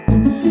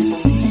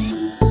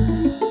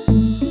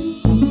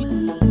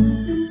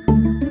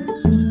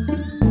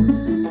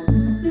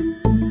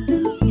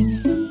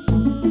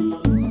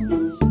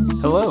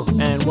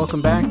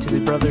welcome back to the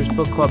Brothers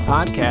Book Club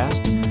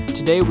podcast.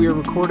 Today we are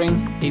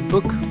recording a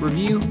book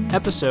review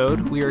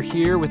episode. We are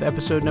here with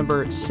episode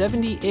number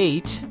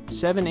 78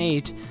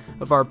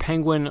 of our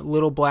Penguin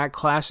Little Black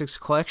Classics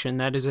collection.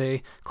 That is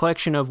a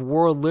collection of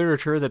world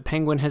literature that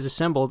Penguin has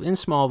assembled in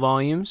small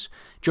volumes.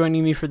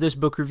 Joining me for this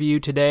book review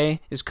today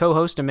is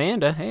co-host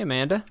Amanda. Hey,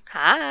 Amanda.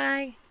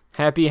 Hi.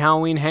 Happy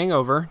Halloween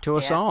hangover to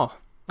us all.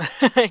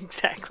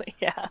 Exactly,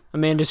 yeah.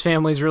 Amanda's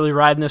family's really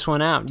riding this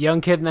one out.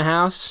 Young kid in the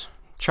house,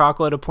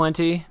 chocolate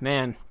aplenty.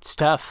 Man, it's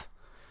tough.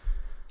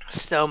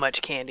 So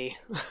much candy.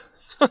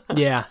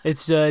 Yeah,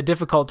 it's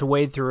difficult to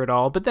wade through it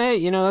all, but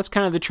that's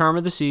kind of the charm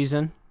of the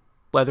season.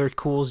 Weather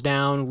cools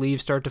down,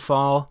 leaves start to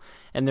fall,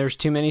 and there's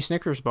too many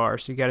Snickers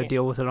bars. You got to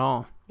deal with it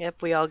all.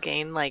 Yep, we all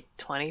gained like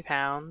 20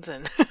 pounds,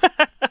 and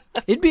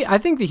I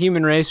think the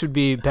human race would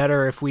be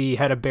better if we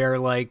had a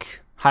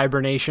bear-like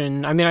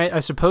hibernation. I mean, I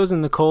suppose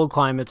in the cold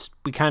climates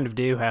we kind of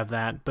do have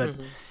that, but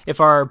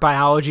if our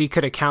biology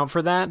could account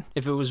for that,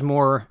 if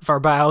our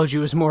biology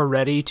was more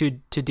ready to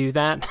do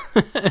that,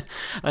 I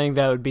think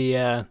that would be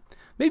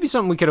maybe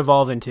something we could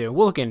evolve into.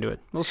 We'll look into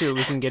it. We'll see what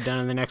we can get done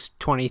in the next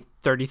 20,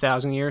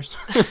 30,000 years.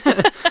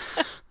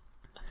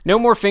 No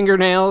more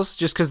fingernails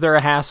just because they're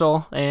a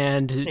hassle,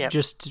 and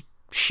just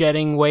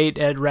shedding weight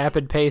at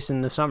rapid pace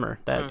in the summer.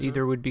 That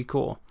either would be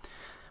cool.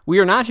 We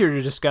are not here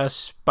to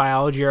discuss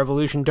biology or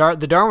evolution.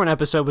 The Darwin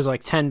episode was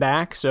like 10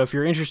 back, so if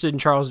you're interested in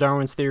Charles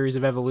Darwin's theories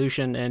of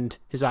evolution and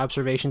his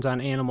observations on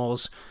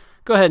animals,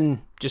 go ahead and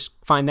just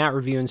find that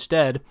review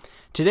instead.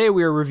 Today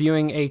we are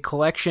reviewing a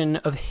collection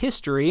of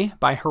history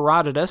by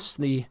Herodotus,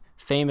 the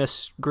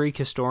famous Greek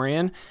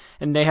historian,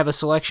 and they have a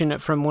selection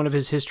from one of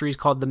his histories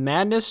called The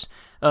Madness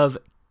of,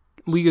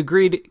 we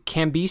agreed,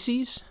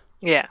 Cambyses?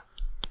 Yeah.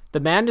 The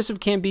Madness of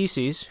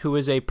Cambyses, who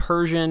is a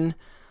Persian,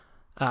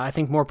 I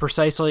think more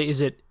precisely, is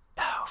it,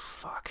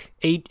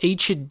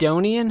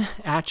 Achidonian?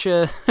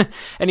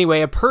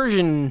 Anyway, a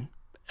Persian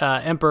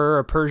emperor,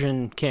 a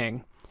Persian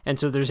king. And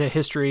so there's a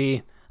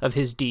history of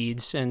his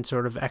deeds and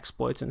sort of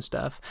exploits and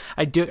stuff.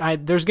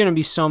 There's going to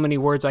be so many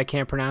words I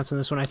can't pronounce in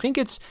this one. I think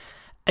it's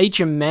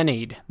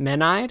Achaemenid.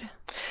 Menide?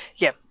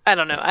 Yeah, I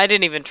don't know. I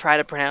didn't even try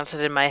to pronounce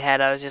it in my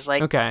head. I was just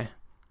like, okay.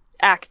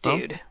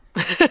 Dude.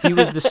 He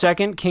was the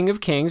second king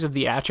of kings of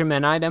the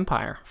Achaemenid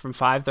Empire from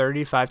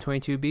 530 to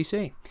 522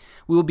 BC.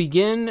 We will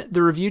begin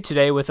the review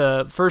today with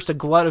first a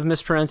glut of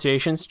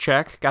mispronunciations.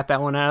 Check. Got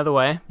that one out of the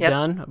way. Yep.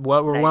 Done.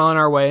 We're well on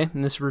our way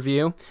in this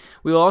review.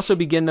 We will also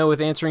begin, though, with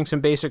answering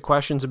some basic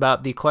questions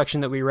about the collection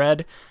that we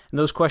read. And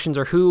those questions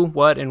are who,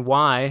 what, and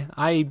why.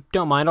 I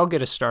don't mind. I'll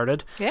get us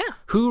started. Yeah.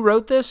 Who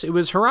wrote this? It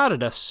was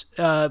Herodotus.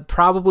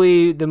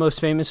 Probably the most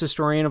famous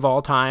historian of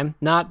all time.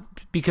 Not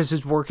because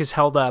his work is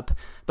held up,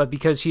 but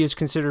because he is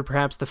considered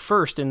perhaps the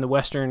first in the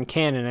Western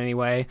canon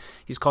anyway.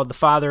 He's called the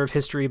father of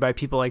history by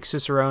people like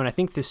Cicero, and I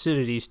think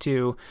Thucydides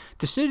too.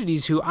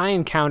 Thucydides, who I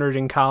encountered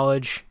in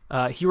college,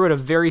 he wrote a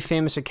very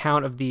famous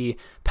account of the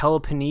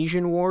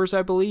Peloponnesian Wars,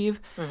 I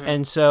believe,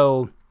 and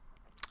so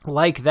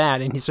like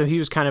that, and so he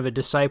was kind of a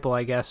disciple,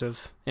 I guess,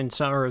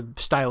 or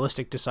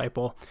stylistic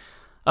disciple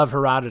of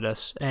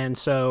Herodotus, and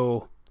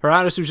so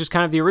Herodotus was just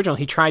kind of the original.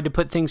 He tried to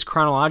put things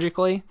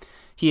chronologically.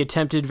 He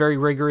attempted very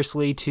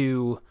rigorously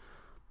to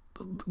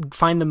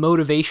find the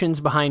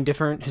motivations behind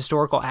different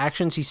historical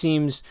actions. He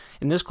seems,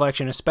 in this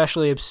collection,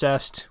 especially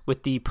obsessed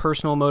with the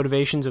personal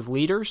motivations of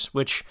leaders,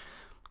 which,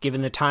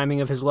 given the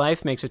timing of his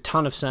life, makes a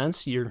ton of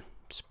sense.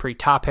 It's a pretty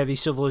top-heavy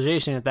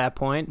civilization at that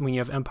point, when you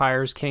have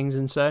empires, kings,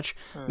 and such,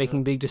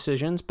 making big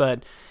decisions.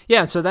 But,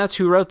 yeah, so that's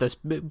who wrote this.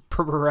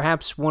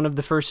 Perhaps one of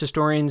the first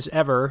historians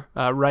ever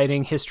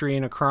writing history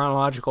in a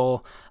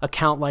chronological,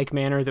 account-like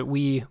manner that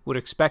we would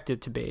expect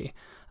it to be.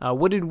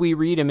 What did we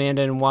read,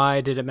 Amanda, and why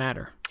did it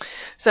matter?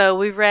 So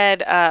we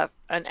read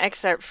an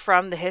excerpt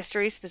from the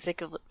history,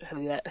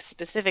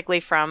 specifically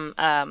from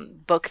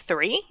book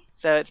 3.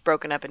 So it's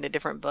broken up into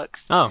different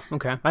books. Oh,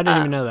 okay. I didn't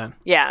even know that.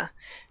 Yeah.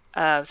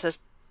 So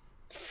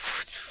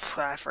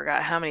I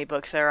forgot how many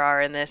books there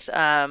are in this.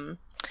 Well,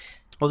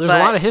 there's a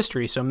lot of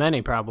history, so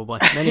many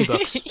probably. Many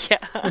books.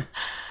 Yeah.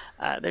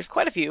 There's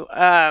quite a few.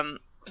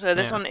 So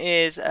this one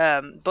is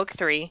book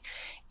 3,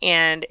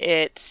 and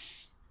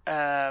it's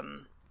a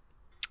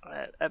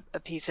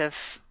piece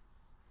of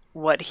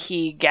what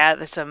he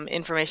gathered, some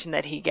information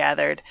that he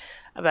gathered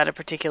about a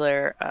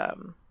particular,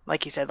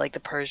 like you said, like the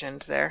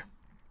Persians there.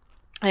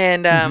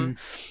 And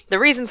the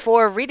reason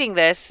for reading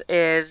this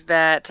is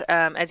that,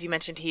 as you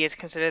mentioned, he is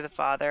considered the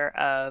father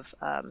of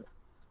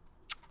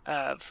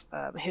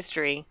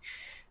history.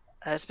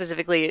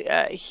 Specifically,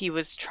 he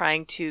was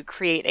trying to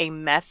create a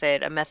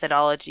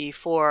methodology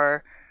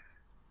for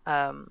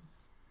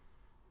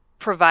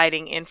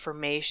providing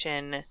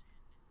information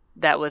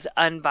that was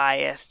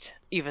unbiased,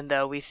 even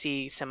though we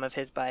see some of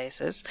his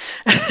biases.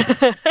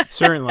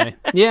 Certainly.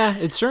 Yeah,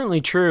 it's certainly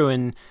true.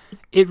 And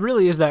it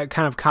really is that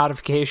kind of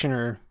codification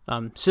or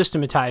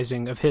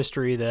systematizing of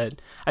history that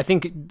I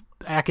think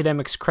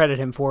academics credit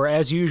him for.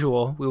 As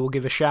usual, we will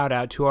give a shout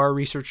out to our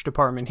research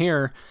department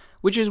here,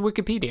 which is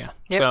Wikipedia.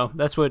 Yep. So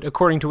that's what,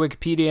 according to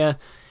Wikipedia,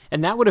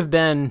 and that would have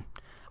been,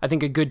 I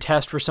think a good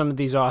test for some of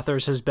these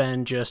authors has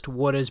been just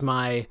what is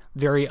my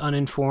very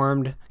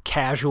uninformed,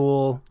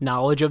 casual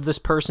knowledge of this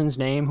person's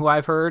name who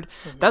I've heard.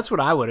 That's what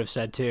I would have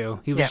said too.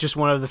 He was just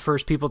one of the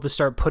first people to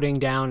start putting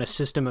down a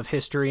system of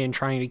history and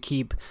trying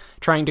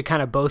to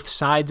kind of both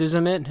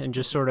sidesism it and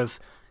just sort of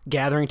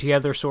gathering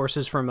together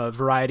sources from a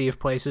variety of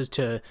places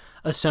to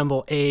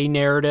assemble a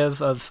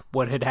narrative of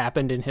what had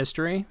happened in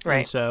history. Right.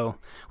 And so,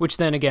 which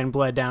then again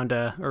bled down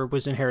to, or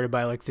was inherited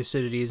by like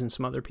Thucydides and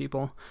some other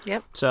people.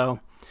 Yep. So,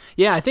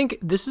 yeah, I think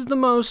this is the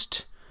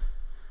most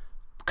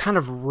kind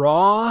of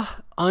raw,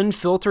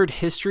 unfiltered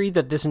history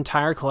that this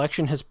entire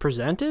collection has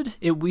presented.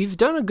 We've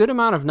done a good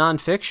amount of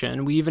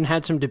nonfiction. We even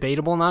had some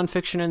debatable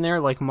nonfiction in there,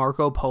 like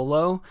Marco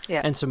Polo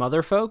and some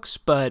other folks,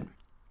 but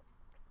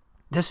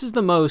this is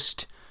the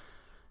most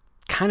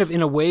kind of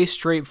in a way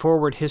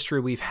straightforward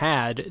history we've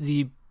had.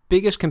 The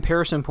biggest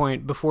comparison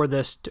point before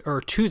this,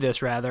 or to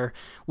this rather,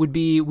 would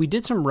be we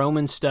did some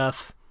Roman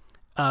stuff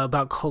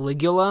about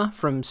Caligula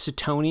from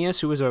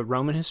Suetonius, who was a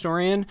Roman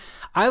historian.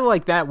 I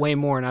like that way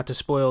more, not to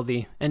spoil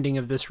the ending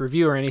of this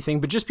review or anything,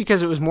 but just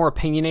because it was more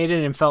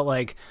opinionated and felt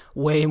like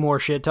way more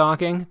shit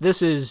talking.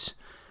 This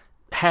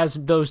has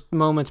those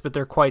moments, but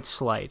they're quite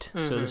slight.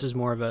 So this is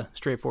more of a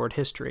straightforward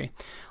history.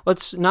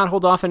 Let's not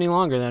hold off any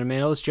longer then,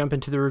 Amanda. Let's jump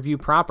into the review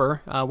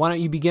proper. Why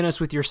don't you begin us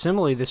with your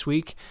simile this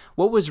week?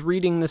 What was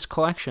reading this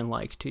collection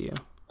like to you?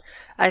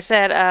 I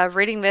said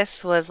reading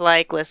this was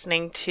like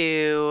listening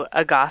to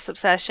a gossip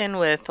session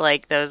with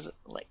like those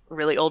like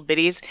really old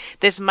biddies.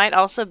 This might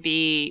also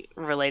be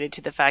related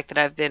to the fact that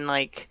I've been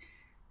like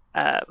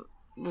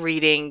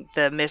reading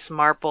the Miss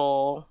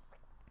Marple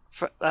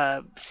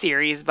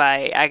series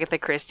by Agatha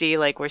Christie,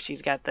 like where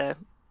she's got I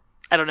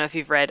don't know if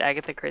you've read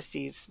Agatha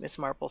Christie's Miss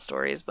Marple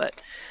stories, but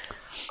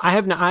I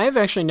have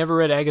actually never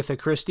read Agatha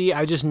Christie.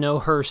 I just know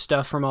her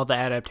stuff from all the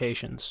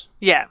adaptations.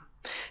 Yeah.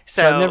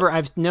 So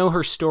I know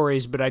her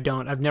stories, but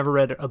I've never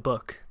read a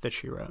book that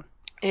she wrote.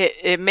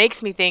 It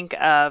makes me think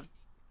of,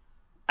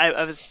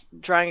 I was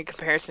drawing a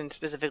comparison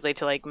specifically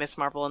to like Miss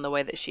Marple and the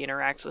way that she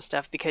interacts with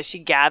stuff, because she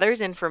gathers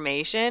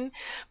information,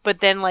 but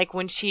then like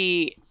when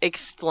she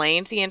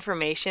explains the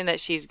information that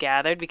she's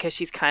gathered, because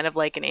she's kind of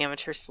like an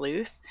amateur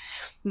sleuth,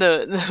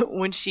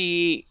 when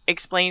she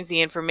explains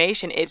the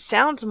information, it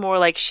sounds more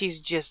like she's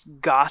just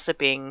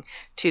gossiping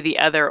to the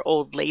other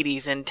old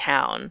ladies in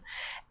town,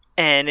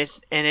 and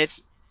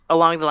it's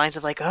along the lines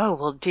of like, oh,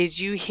 well, did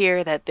you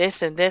hear that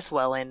this and this?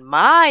 Well, in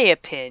my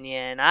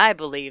opinion, I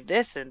believe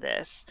this and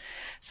this.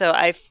 So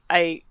I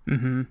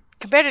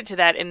compared it to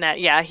that in that,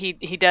 yeah, he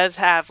does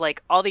have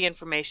like all the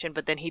information,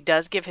 but then he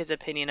does give his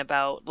opinion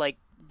about like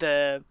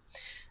the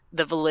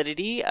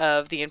validity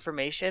of the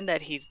information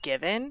that he's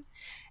given.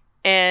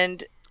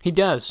 And he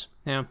does.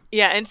 Yeah.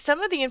 Yeah, and some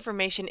of the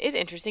information is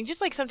interesting, just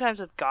like sometimes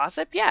with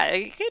gossip. Yeah,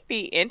 it could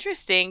be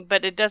interesting,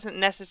 but it doesn't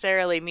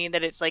necessarily mean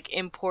that it's like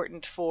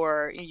important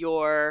for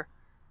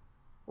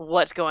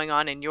what's going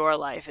on in your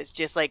life. It's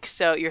just like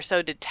you're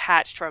so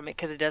detached from it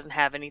because it doesn't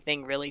have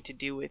anything really to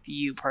do with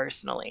you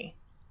personally.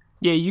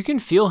 Yeah, you can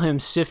feel him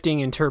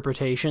sifting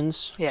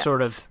interpretations,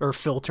 sort of, or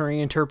filtering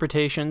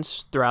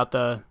interpretations throughout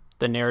the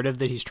narrative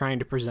that he's trying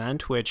to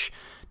present, which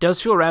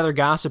does feel rather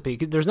gossipy.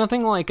 There's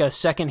nothing like a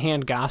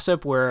secondhand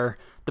gossip where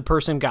the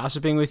person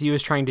gossiping with you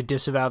is trying to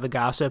disavow the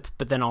gossip,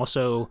 but then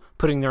also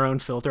putting their own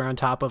filter on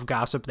top of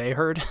gossip they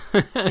heard.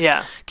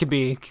 Yeah. Can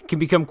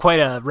become quite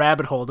a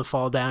rabbit hole to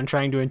fall down,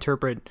 trying to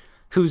interpret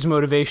whose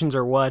motivations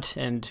are what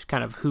and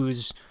kind of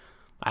who's,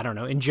 I don't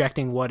know,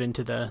 injecting what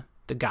into the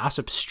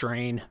gossip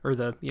strain or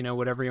the,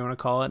 whatever you want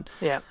to call it.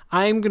 Yeah.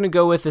 I'm going to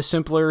go with a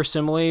simpler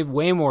simile,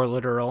 way more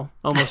literal,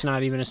 almost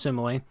not even a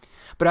simile.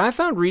 But I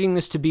found reading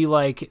this to be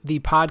like the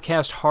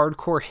podcast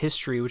Hardcore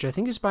History, which I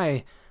think is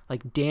by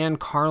like Dan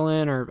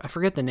Carlin, or I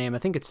forget the name. I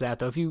think it's that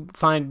though. If you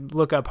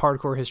look up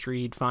Hardcore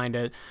History, you'd find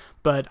it.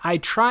 But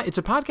it's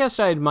a podcast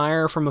I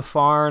admire from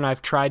afar, and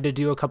I've tried to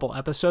do a couple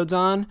episodes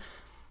on.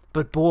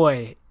 But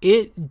boy,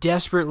 it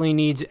desperately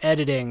needs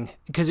editing,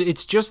 because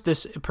it's just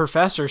this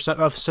professor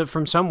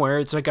from somewhere.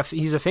 It's like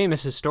he's a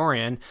famous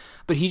historian,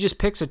 but he just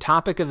picks a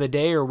topic of the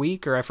day or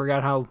week, or I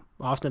forgot how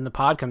often the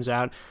pod comes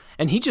out,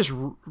 and he just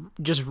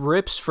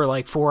rips for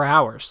like 4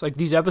 hours. Like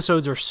these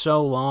episodes are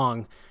so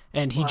long.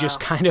 And he just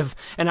kind of,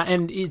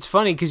 and it's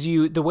funny because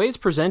the way it's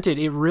presented,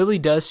 it really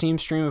does seem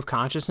stream of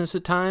consciousness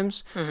at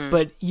times,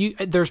 but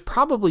there's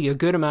probably a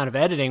good amount of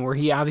editing where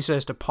he obviously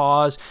has to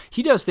pause.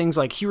 He does things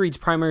like he reads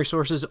primary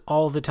sources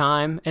all the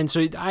time. And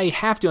so I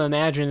have to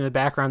imagine in the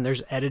background,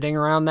 there's editing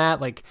around that.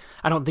 Like,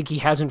 I don't think he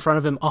has in front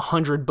of him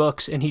 100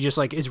 books and he just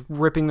like is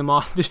ripping them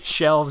off the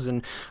shelves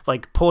and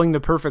like pulling the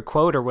perfect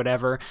quote or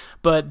whatever.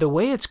 But the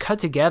way it's cut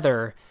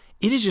together,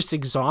 it is just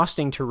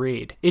exhausting to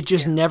read. It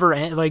just never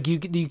ends. Like you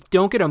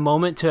don't get a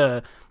moment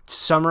to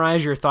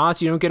summarize your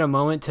thoughts. You don't get a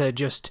moment to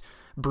just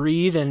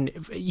breathe. And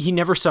he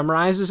never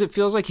summarizes. It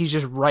feels like he's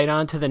just right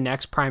on to the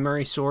next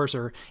primary source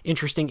or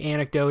interesting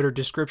anecdote or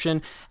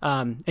description.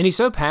 And he's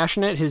so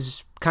passionate.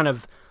 His kind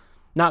of,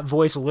 not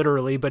voice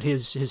literally, but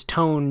his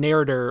tone,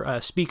 narrator,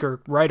 speaker,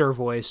 writer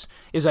voice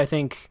is, I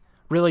think,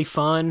 really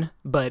fun,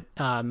 but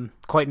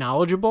quite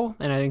knowledgeable,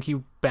 and I think he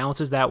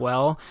balances that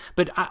well.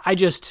 But I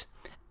just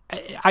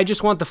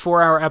want the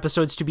 4-hour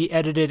episodes to be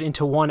edited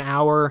into 1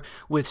 hour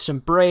with some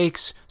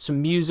breaks,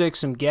 some music,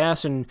 some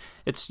guests, and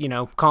it's,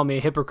 call me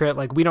a hypocrite.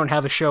 Like, we don't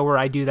have a show where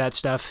I do that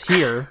stuff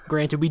here.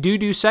 Granted, we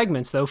do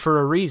segments though for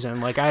a reason.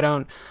 Like, I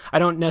don't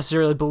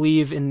necessarily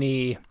believe in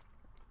the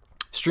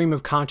stream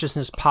of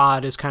consciousness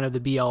pod as kind of the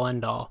be all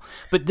end all.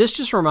 But this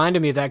just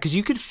reminded me of that, because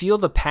you could feel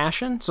the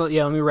passion. So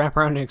yeah, let me wrap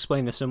around and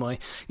explain this simile.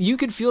 You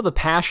could feel the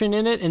passion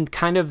in it and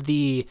kind of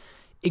the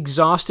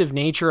exhaustive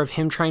nature of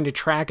him trying to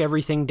track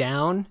everything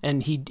down,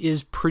 and he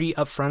is pretty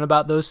upfront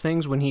about those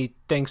things when he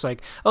thinks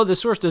like, oh, this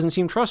source doesn't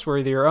seem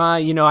trustworthy, or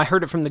I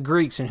heard it from the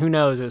Greeks and who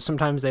knows,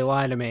 sometimes they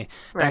lie to me,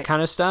 right. That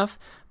kind of stuff.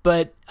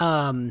 But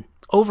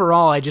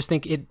overall, I just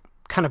think it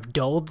kind of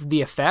dulled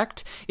the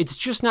effect. It's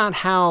just not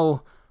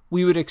how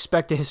we would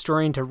expect a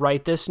historian to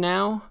write this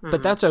now,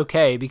 but that's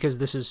okay, because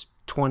this is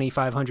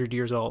 2,500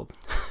 years old.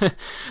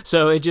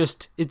 So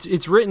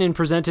it's written and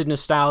presented in a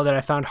style that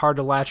I found hard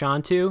to latch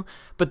onto,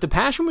 but the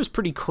passion was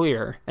pretty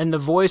clear, and the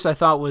voice I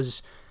thought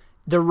was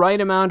the right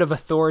amount of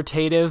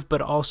authoritative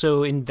but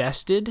also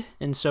invested,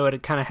 and so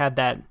it kind of had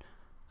that,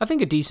 I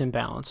think, a decent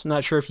balance. I'm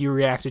not sure if you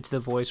reacted to the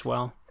voice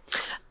well.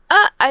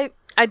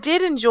 I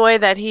did enjoy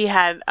that he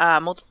had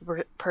multiple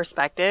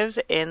perspectives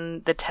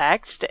in the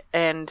text,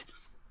 and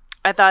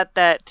I thought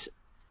that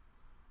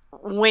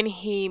when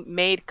he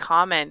made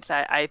comments,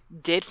 I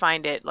did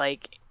find it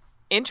like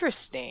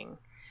interesting,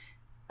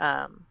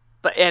 and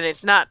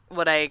it's not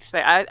what I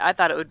expect. I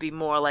thought it would be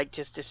more like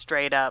just a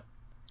straight up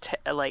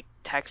like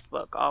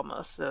textbook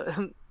almost.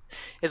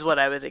 Is what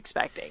I was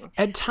expecting.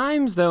 At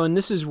times, though, and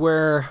this is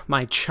where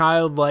my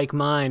childlike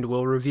mind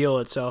will reveal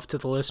itself to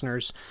the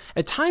listeners,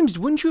 at times,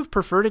 wouldn't you have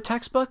preferred a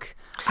textbook?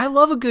 I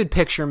love a good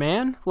picture,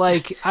 man.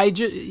 Like,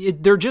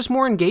 they're just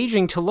more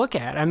engaging to look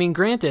at. I mean,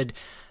 granted,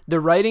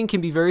 the writing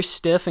can be very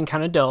stiff and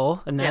kind of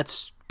dull, and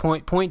that's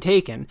point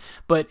taken.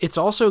 But it's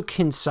also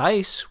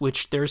concise,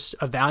 which there's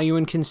a value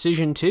in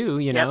concision too.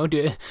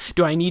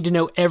 Do I need to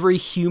know every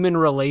human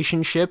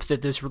relationship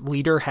that this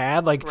leader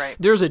had? Like, right.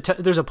 There's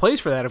a place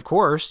for that, of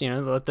course.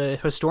 Let the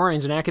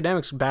historians and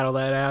academics battle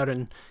that out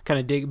and kind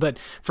of dig. But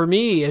for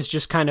me, it's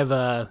just kind of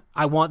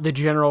I want the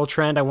general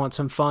trend. I want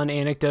some fun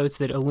anecdotes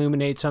that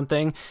illuminate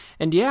something.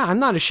 And yeah, I'm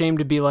not ashamed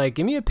to be like,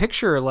 give me a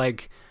picture,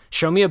 like,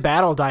 show me a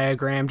battle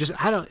diagram. Just,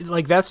 I don't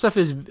like that stuff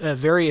is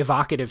very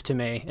evocative to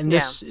me. And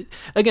this,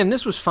 again,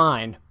 this was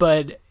fine,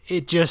 but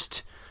it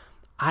just,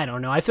 I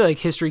don't know. I feel like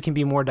history can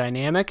be more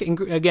dynamic. And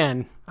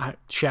again,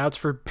 shouts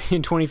for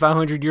being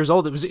 2,500 years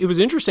old. It was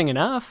interesting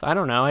enough. I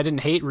don't know. I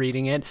didn't hate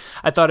reading it.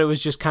 I thought it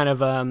was just kind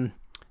of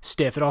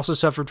stiff. It also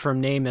suffered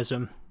from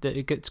nameism.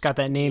 It's got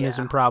that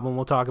nameism problem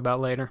we'll talk about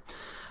later.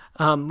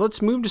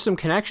 Let's move to some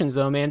connections,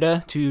 though,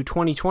 Amanda, to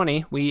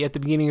 2020. We, at the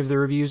beginning of the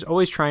reviews,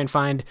 always try and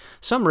find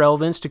some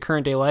relevance to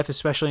current-day life,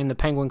 especially in the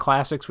Penguin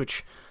Classics,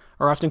 which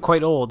are often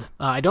quite old.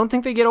 I don't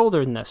think they get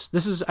older than this.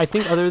 This is, I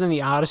think, other than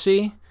the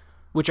Odyssey,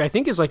 which I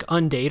think is, like,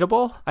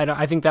 undateable.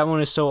 I think that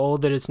one is so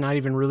old that it's not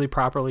even really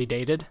properly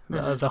dated,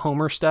 the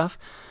Homer stuff.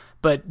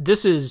 But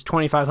this is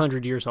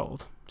 2,500 years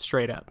old,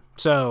 straight up.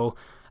 So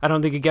I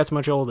don't think it gets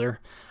much older.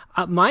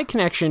 My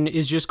connection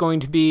is just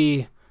going to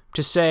be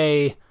to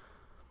say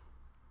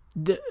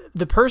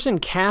the person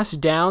casts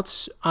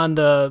doubts on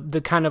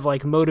the kind of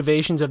like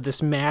motivations of this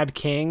mad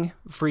king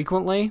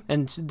frequently,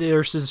 and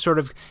there's this sort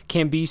of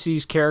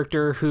Cambyses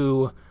character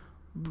who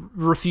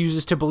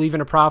refuses to believe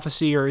in a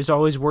prophecy or is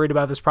always worried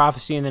about this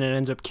prophecy, and then it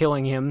ends up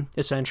killing him,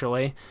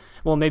 essentially.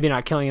 Well, maybe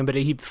not killing him, but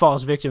he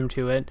falls victim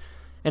to it.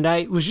 And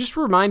I was just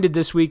reminded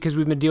this week, because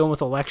we've been dealing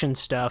with election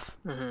stuff,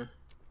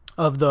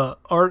 of the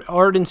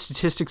art and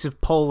statistics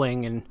of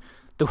polling, and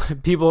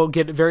people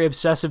get very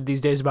obsessive these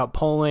days about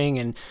polling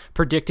and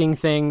predicting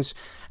things.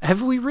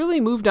 Have we really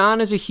moved on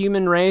as a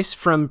human race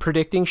from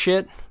predicting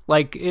shit?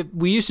 Like,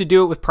 we used to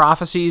do it with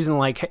prophecies and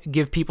like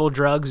give people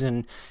drugs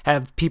and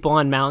have people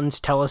on mountains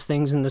tell us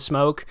things in the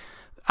smoke.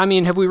 I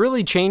mean, have we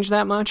really changed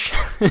that much?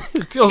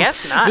 It feels, I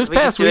guess not. This we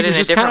past just do week it in was a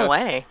just different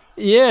way.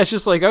 Yeah, it's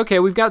just like, okay,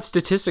 we've got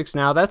statistics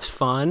now. That's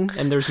fun,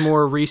 and there's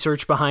more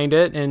research behind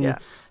it, and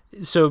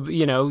so,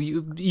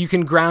 you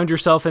can ground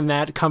yourself in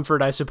that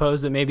comfort, I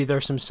suppose, that maybe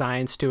there's some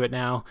science to it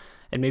now,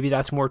 and maybe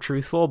that's more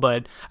truthful.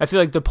 But I feel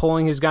like the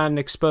polling has gotten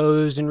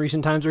exposed in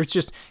recent times, or it's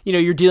just,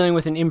 you're dealing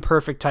with an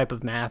imperfect type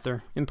of math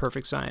or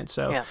imperfect science.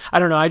 So I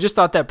don't know. I just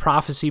thought that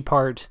prophecy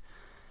part,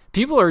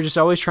 people are just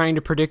always trying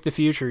to predict the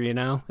future,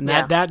 and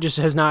that just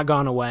has not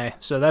gone away.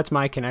 So that's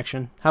my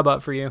connection. How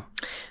about for you?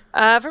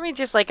 For me,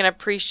 just like an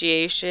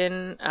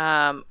appreciation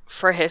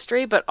for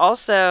history, but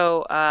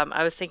also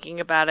I was thinking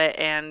about it,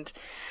 and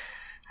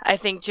I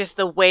think just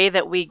the way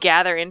that we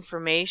gather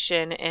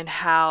information and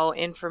how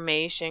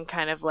information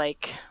kind of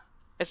like,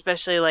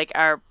 especially like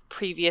our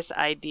previous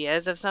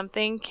ideas of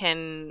something,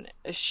 can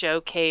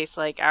showcase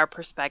like our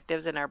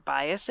perspectives and our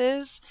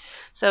biases.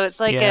 So it's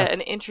like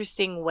an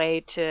interesting way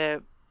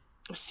to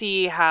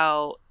see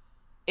how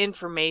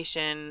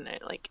information,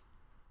 like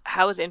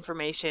how is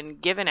information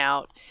given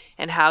out,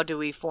 and how do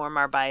we form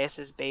our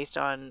biases based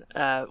on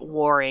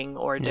warring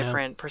or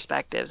different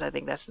perspectives. I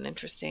think that's an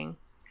interesting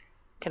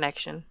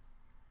connection.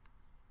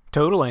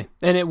 Totally.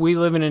 And we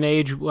live in an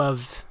age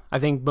of, I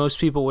think most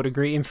people would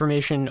agree,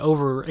 information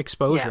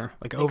overexposure,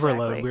 like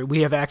overload. Exactly.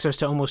 We have access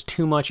to almost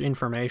too much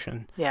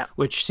information,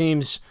 which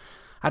seems,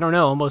 I don't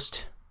know,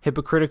 almost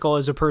hypocritical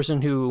as a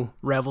person who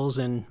revels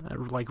in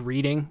like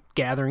reading,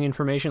 gathering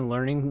information,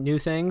 learning new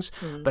things.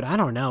 But I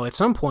don't know, at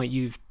some point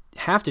you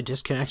have to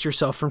disconnect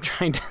yourself from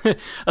trying to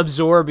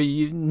absorb.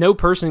 No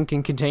person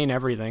can contain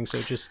everything, so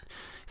it just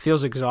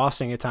feels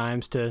exhausting at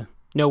times to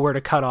know where to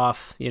cut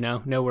off,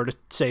 know where to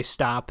say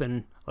stop,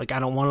 and like, I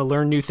don't want to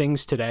learn new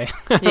things today.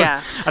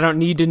 I don't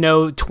need to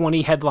know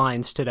 20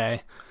 headlines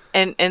today.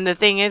 And the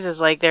thing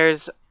is like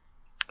there's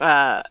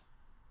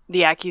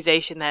the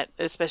accusation that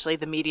especially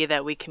the media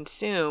that we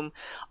consume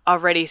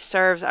already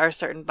serves our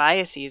certain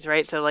biases,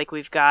 right? So like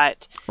we've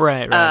got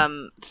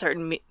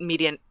certain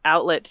media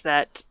outlets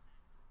that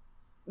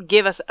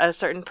give us a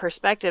certain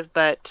perspective,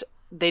 but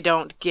they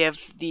don't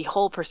give the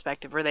whole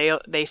perspective, or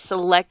they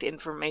select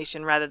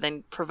information rather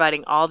than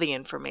providing all the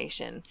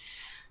information.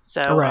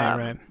 So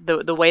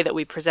the way that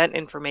we present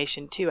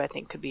information too, I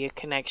think, could be a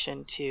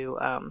connection to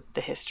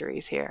the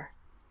histories here.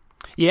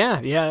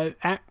 Yeah.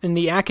 In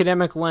the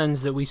academic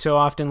lens that we so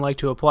often like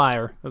to apply,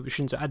 or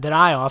that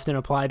I often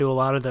apply to a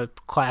lot of the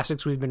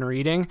classics we've been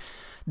reading,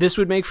 this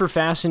would make for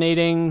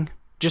fascinating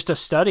just a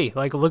study.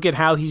 Like, look at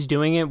how he's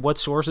doing it. What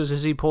sources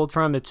has he pulled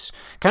from? It's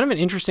kind of an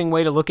interesting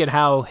way to look at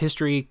how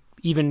history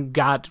even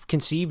got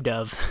conceived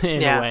of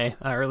in a way,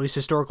 or at least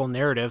historical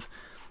narrative.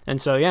 And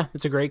so,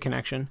 it's a great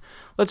connection.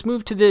 Let's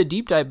move to the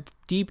deep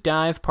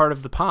dive part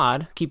of the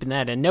pod. Keeping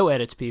that in. No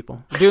edits,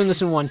 people. We're doing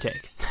this in one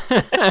take.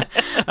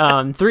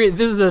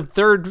 This is the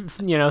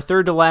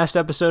third to last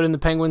episode in the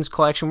Penguins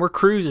collection. We're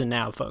cruising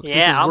now, folks.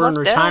 We're in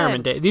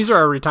retirement days. These are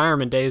our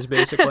retirement days,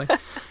 basically.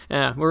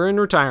 We're in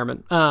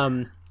retirement.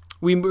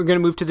 We're going to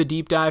move to the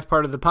deep dive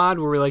part of the pod,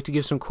 where we like to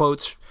give some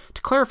quotes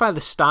to clarify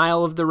the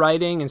style of the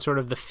writing and sort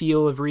of the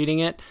feel of reading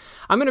it.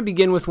 I'm going to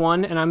begin with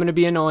one, and I'm going to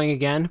be annoying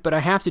again, but I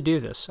have to do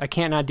this. I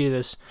can't not do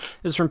this.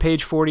 This is from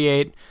page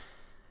 48.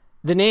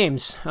 The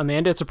names,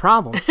 Amanda, it's a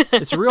problem.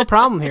 It's a real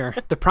problem here.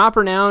 The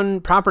proper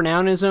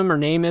nounism or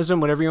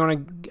nameism, whatever you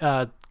want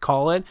to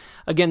call it.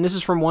 Again, this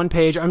is from one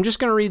page. I'm just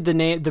going to read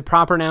the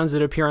proper nouns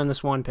that appear on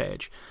this one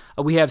page.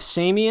 We have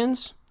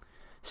Samians,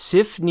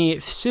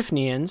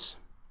 Siphnians.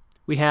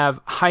 We have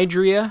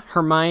Hydria,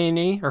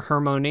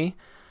 Hermione,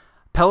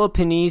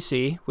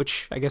 Peloponnese,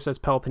 which I guess that's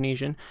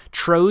Peloponnesian,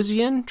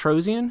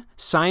 Trosian,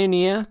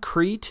 Cyanea,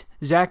 Crete,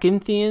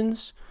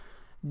 Zacinthians,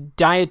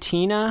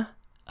 Diatina,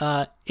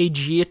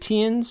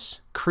 Aegiatians,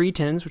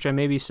 Cretans, which I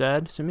maybe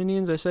said,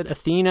 Siminians I said,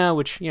 Athena,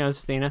 which,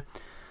 it's Athena,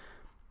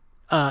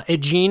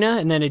 Aegina,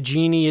 and then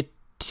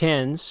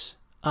Aegineatins,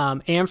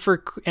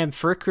 Amphicrates,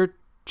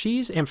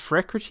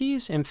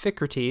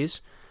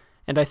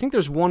 and I think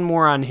there's one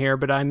more on here,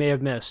 but I may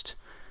have missed.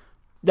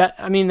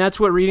 That's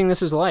what reading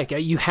this is like.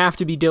 You have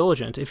to be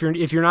diligent. If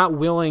you're not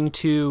willing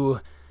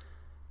to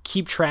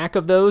keep track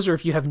of those, or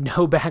if you have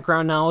no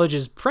background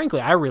knowledge,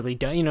 frankly, I really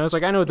don't. It's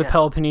like, I know what the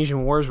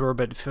Peloponnesian Wars were,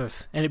 but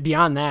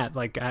beyond that,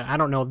 like, I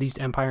don't know these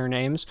empire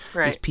names,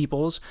 these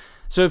peoples.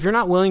 So if you're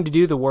not willing to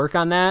do the work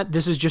on that,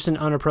 this is just an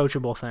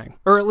unapproachable thing.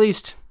 Or at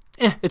least,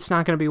 it's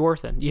not going to be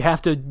worth it. You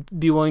have to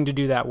be willing to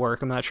do that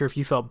work. I'm not sure if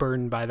you felt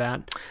burdened by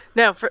that.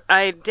 No,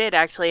 I did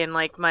actually, and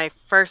like my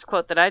first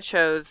quote that I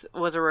chose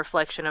was a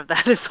reflection of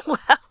that as well.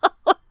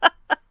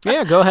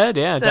 Yeah, go ahead.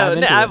 Yeah, dive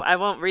into it. I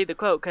won't read the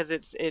quote because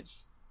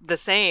it's the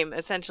same,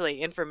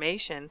 essentially,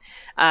 information.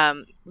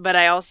 But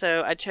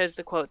I chose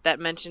the quote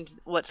that mentions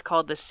what's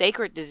called the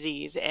sacred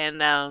disease,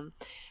 and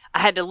I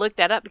had to look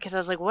that up because I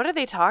was like, what are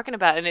they talking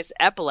about? And it's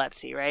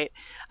epilepsy, right?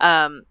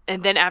 And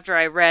then after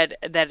I read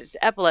that it's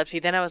epilepsy,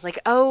 then I was like,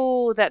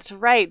 oh, that's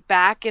right.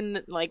 Back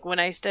in, like, when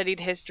I studied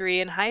history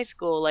in high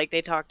school, like,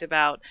 they talked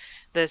about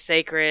the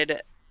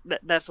sacred,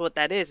 that's what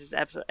that is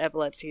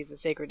epilepsy is the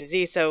sacred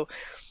disease. So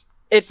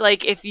it's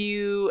like, if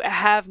you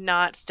have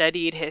not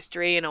studied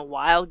history in a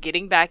while,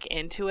 getting back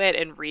into it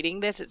and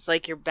reading this, it's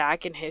like you're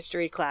back in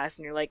history class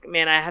and you're like,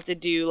 man, I have to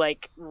do,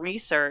 like,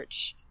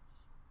 research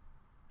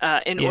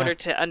in order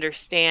to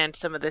understand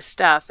some of this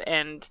stuff.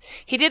 And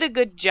he did a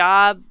good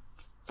job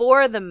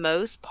for the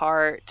most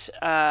part,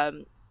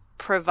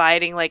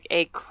 providing like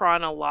a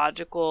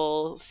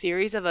chronological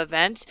series of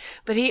events,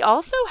 but he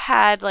also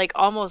had like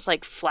almost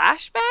like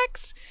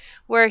flashbacks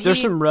where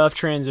there's some rough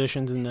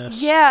transitions in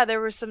this. Yeah, there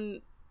were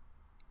some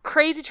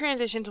crazy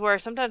transitions where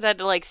sometimes I had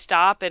to like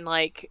stop and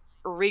like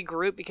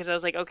regroup because I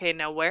was like, okay,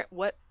 now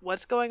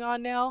what's going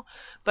on now?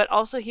 But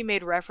also he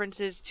made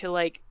references to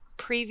like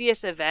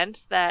previous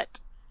events that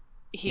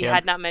he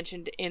had not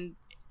mentioned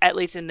at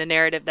least in the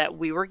narrative that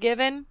we were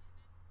given.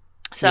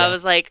 So I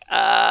was like,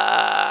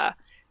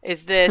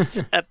 is this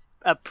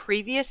a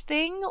previous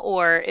thing,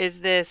 or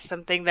is this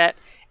something that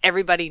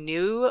everybody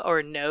knew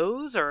or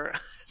knows? Or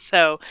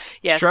so,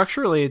 yes.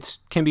 Structurally, it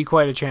can be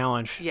quite a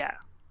challenge. Yeah,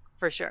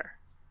 for sure.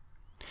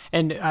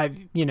 And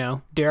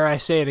dare I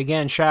say it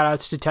again, shout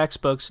outs to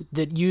textbooks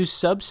that use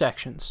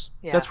subsections.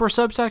 Yeah. That's where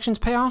subsections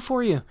pay off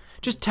for you.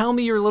 Just tell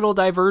me your little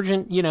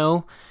divergent,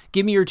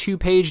 give me your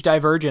 2-page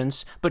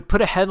divergence, but put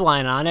a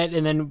headline on it.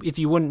 And then if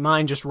you wouldn't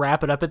mind, just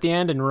wrap it up at the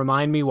end and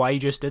remind me why you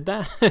just did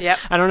that. Yep.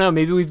 I don't know.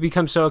 Maybe we've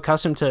become so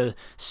accustomed to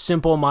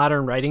simple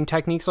modern writing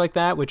techniques like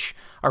that, which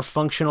are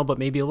functional, but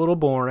maybe a little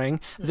boring.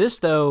 This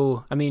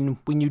though, I mean,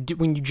 when you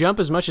jump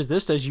as much as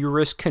this does, you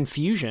risk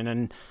confusion.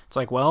 And it's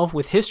like, well,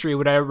 with history,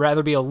 would I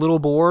rather be a little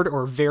bored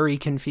or very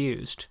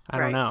confused? I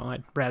don't know.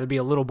 I'd rather be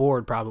a little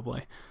bored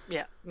probably.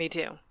 Yeah, me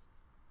too.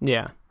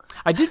 Yeah.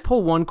 I did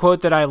pull one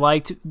quote that I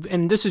liked,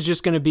 and this is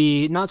just going to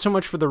be not so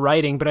much for the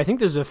writing, but I think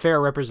this is a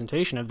fair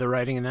representation of the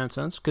writing in that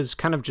sense, because it's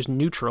kind of just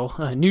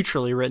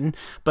neutrally written.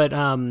 But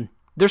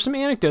there's some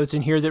anecdotes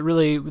in here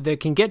that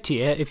can get to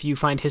you if you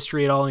find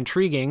history at all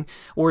intriguing,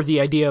 or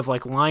the idea of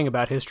like lying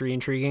about history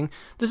intriguing.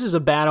 This is a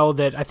battle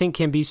that I think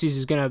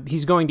Cambyses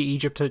he's going to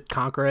Egypt to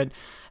conquer it,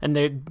 and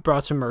they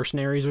brought some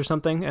mercenaries or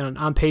something. And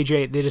on page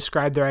 8, they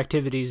describe their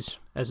activities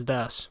as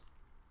thus.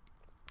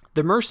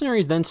 The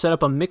mercenaries then set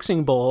up a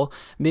mixing bowl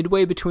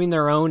midway between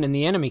their own and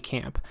the enemy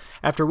camp,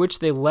 after which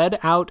they led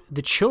out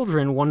the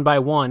children one by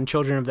one,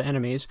 children of the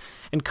enemies,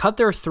 and cut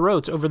their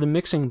throats over the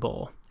mixing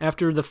bowl.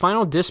 After the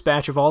final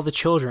dispatch of all the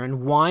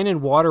children, wine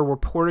and water were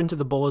poured into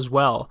the bowl as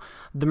well.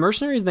 The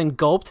mercenaries then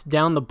gulped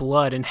down the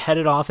blood and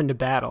headed off into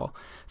battle.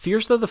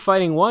 Fierce though the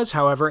fighting was,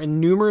 however,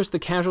 and numerous the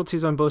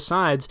casualties on both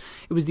sides,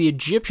 it was the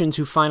Egyptians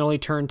who finally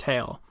turned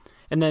tail.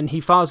 And then he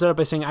follows it up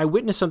by saying, I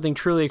witnessed something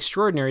truly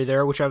extraordinary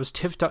there, which I was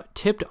tipped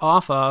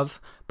off of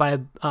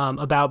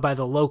about by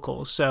the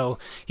locals. So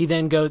he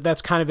then goes,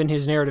 that's kind of in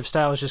his narrative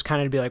style, is just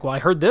kind of to be like, well, I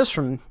heard this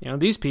from,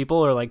 these people,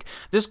 or like,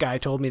 this guy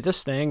told me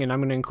this thing, and I'm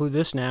going to include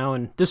this now,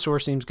 and this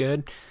source seems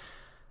good.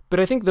 But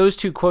I think those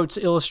two quotes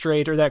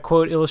that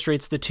quote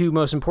illustrates the two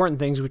most important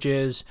things, which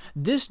is,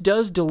 this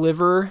does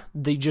deliver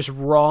the just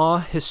raw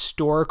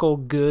historical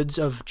goods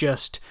of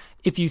just,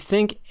 if you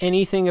think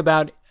anything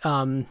about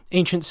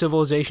ancient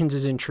civilizations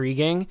is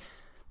intriguing,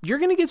 you're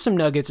going to get some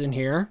nuggets in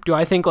here. Do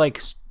I think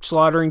like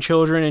slaughtering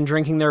children and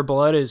drinking their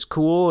blood is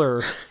cool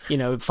or,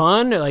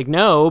 fun? Like,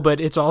 no, but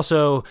it's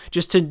also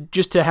just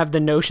to have the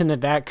notion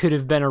that could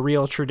have been a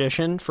real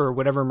tradition for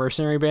whatever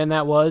mercenary band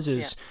that was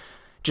is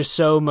just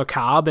so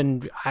macabre.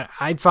 And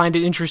I find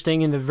it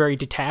interesting in the very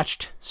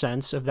detached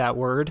sense of that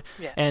word.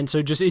 Yeah. And so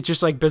it's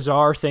just like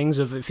bizarre things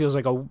it feels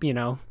like a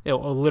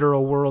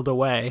literal world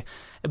away.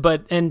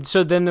 And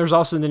so then there's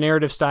also the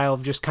narrative style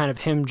of just kind of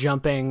him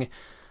jumping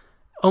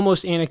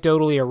almost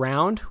anecdotally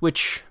around,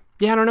 which,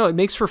 I don't know, it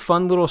makes for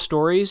fun little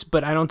stories,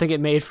 but I don't think it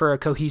made for a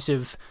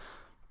cohesive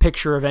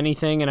picture of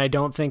anything. And I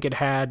don't think it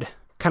had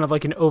kind of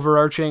like an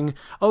overarching,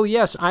 oh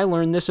yes, I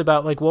learned this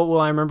about, like, what will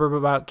I remember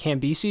about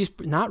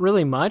Cambyses? Not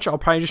really much. I'll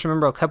probably just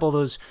remember a couple of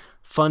those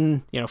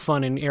fun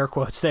in air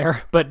quotes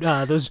there, but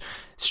those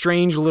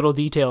strange little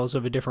details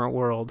of a different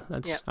world.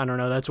 I don't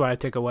know, that's what I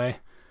took away.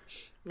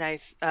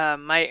 Nice.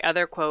 My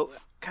other quote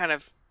kind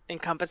of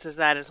encompasses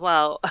that as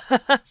well.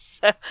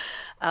 So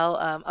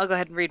I'll go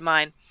ahead and read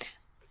mine.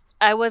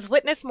 I was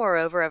witness,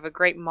 moreover, of a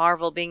great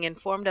marvel, being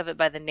informed of it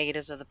by the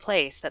natives of the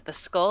place, that the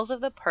skulls of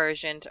the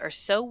Persians are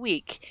so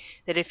weak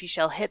that if you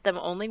shall hit them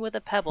only with a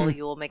pebble,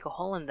 you will make a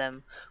hole in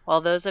them, while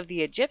those of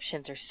the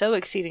Egyptians are so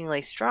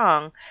exceedingly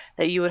strong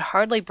that you would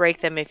hardly break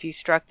them if you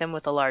struck them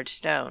with a large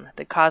stone.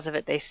 The cause of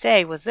it, they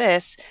say, was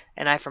this,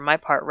 and I for my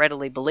part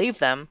readily believe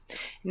them,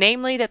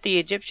 namely that the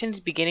Egyptians,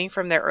 beginning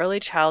from their early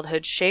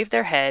childhood, shave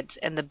their heads,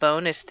 and the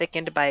bone is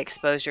thickened by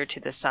exposure to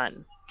the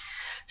sun.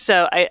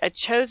 So I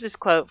chose this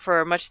quote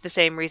for much the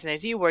same reason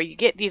as you, where you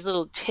get these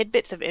little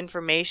tidbits of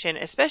information,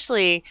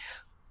 especially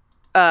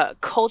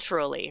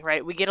culturally,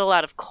 right? We get a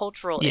lot of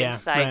cultural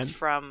insights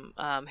from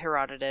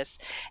Herodotus,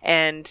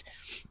 and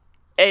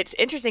it's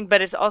interesting,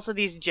 but it's also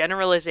these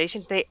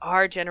generalizations. They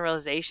are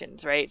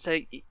generalizations, right? So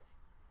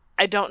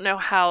I don't know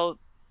how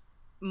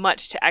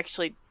much to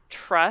actually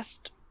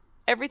trust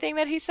everything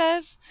that he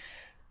says.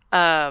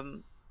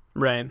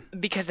 Right.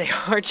 Because they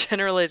are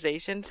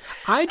generalizations.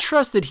 I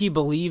trust that he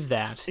believed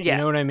that. Yeah. You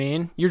know what I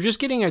mean? You're just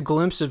getting a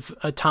glimpse of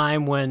a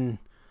time when,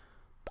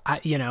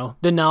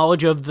 the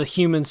knowledge of the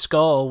human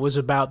skull was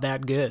about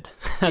that good.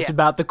 That's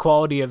about the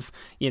quality of,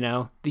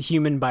 the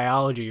human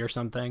biology or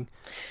something.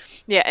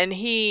 Yeah, and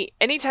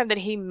anytime that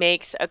he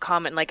makes a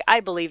comment like, I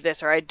believe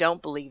this or I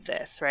don't believe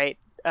this, right?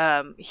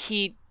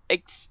 He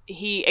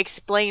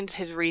explains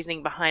his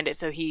reasoning behind it,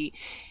 so he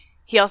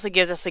also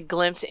gives us a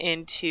glimpse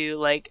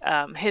into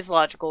his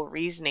logical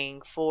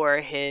reasoning for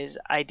his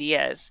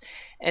ideas.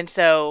 And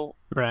so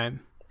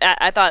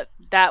I thought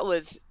that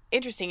was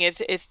interesting.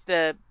 It's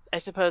the, I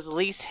suppose,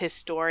 least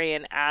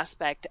historian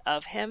aspect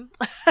of him,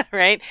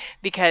 right?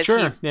 Because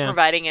he's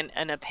providing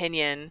an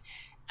opinion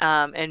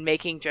and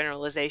making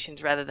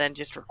generalizations rather than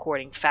just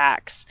recording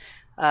facts.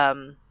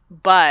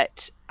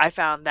 But I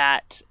found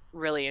that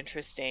really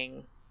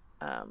interesting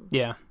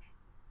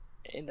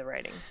in the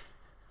writing.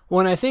 Well,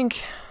 and I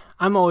think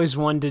I'm always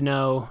one to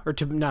know, or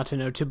to not to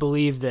know, to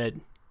believe that,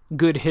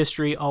 good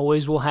history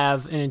always will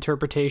have an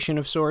interpretation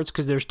of sorts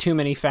because there's too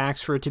many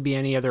facts for it to be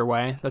any other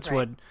way.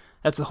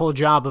 That's the whole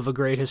job of a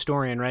great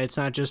historian, right? It's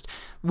not just,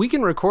 we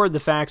can record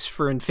the facts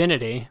for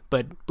infinity,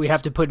 but we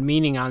have to put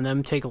meaning on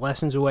them, take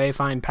lessons away,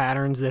 find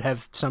patterns that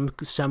have some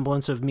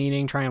semblance of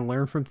meaning, try and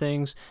learn from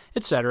things,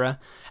 etc.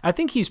 I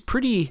think he's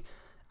pretty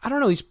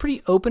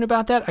open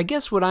about that. I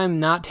guess what I'm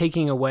not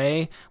taking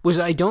away was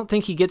I don't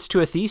think he gets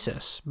to a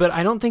thesis, but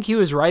I don't think he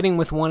was writing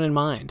with one in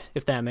mind,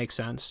 if that makes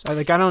sense.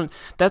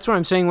 That's what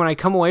I'm saying when I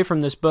come away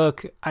from this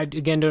book. I,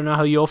 again, don't know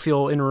how you'll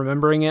feel in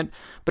remembering it,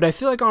 but I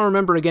feel like I'll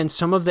remember, again,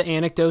 some of the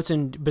anecdotes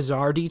and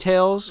bizarre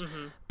details,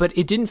 but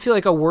it didn't feel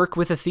like a work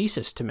with a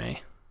thesis to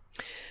me.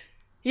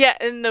 Yeah,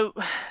 and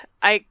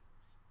I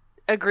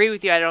agree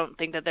with you. I don't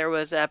think that there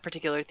was a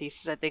particular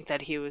thesis. I think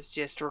that he was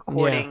just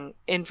recording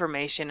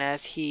information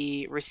as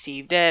he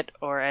received it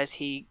or as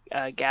he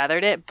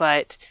gathered it.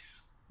 But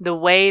the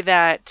way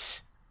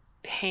that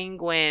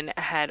Penguin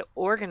had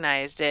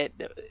organized it,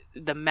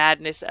 the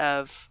Madness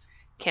of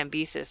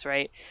Cambyses,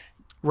 right?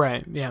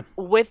 Right, yeah.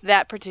 With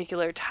that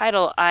particular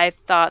title, I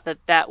thought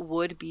that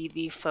would be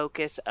the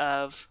focus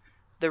of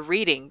the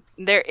reading.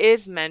 There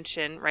is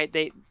mention,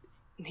 right?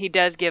 He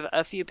does give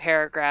a few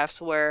paragraphs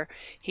where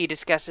he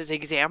discusses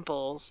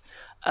examples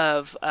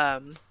of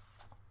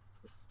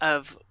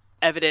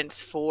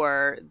evidence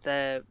for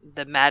the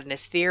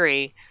madness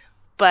theory,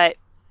 but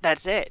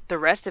that's it. The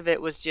rest of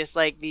it was just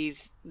like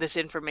this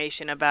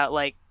information about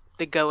like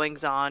the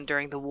goings on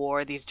during the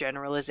war, these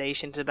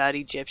generalizations about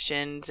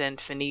Egyptians and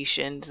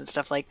Phoenicians and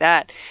stuff like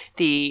that.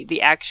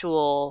 The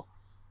actual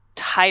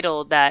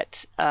title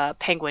that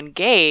Penguin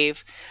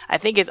gave, I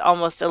think, is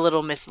almost a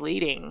little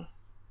misleading.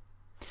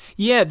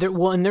 Yeah,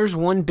 and there's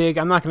one big,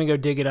 I'm not going to go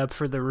dig it up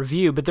for the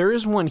review, but there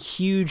is one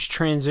huge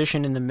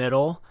transition in the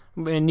middle,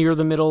 near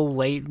the middle,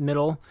 late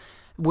middle,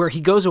 where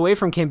he goes away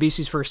from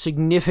Cambyses for a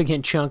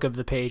significant chunk of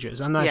the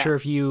pages. I'm not sure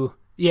if you...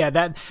 Yeah,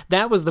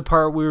 that was the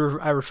part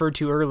I referred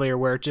to earlier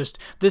where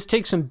this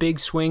takes some big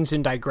swings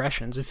and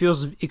digressions. It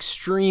feels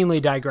extremely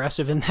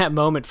digressive in that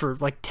moment for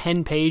like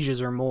 10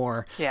 pages or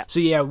more. Yeah.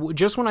 So yeah,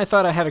 just when I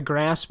thought I had a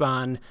grasp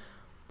on...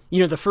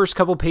 the first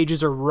couple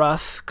pages are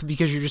rough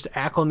because you're just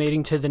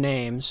acclimating to the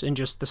names and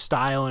just the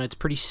style, and it's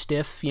pretty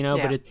stiff,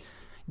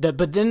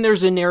 but then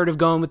there's a narrative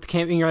going with the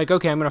camp, and you're like,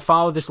 okay, I'm going to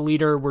follow this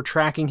leader. We're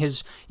tracking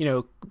his,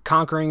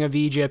 conquering of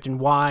Egypt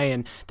and why,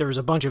 and there was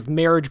a bunch of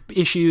marriage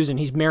issues, and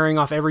he's marrying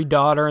off every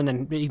daughter, and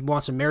then he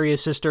wants to marry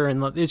his sister,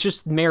 and it's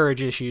just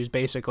marriage issues,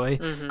 basically,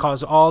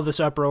 cause all this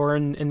uproar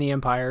in the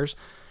empires.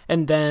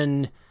 And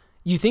then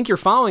you think you're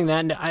following that,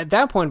 and at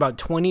that point, about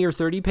 20 or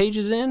 30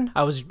 pages in,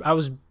 I was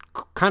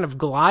kind of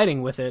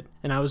gliding with it,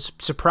 and I was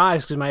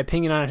surprised because my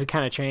opinion on it had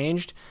kind of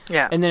changed.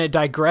 Yeah. And then it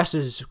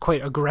digresses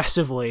quite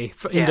aggressively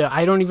into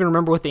I don't even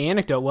remember what the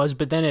anecdote was,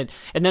 but then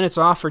it's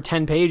off for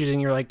 10 pages,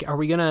 and you're like, are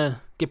we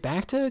gonna get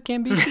back to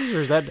Cambyses,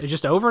 or is that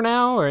just over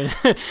now? Or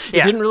it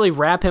didn't really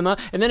wrap him up,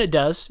 and then it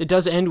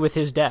does end with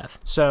his death.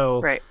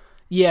 So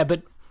yeah,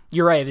 but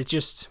you're right. It's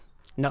just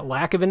not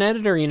lack of an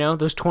editor.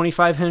 Those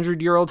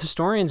 2,500-year-old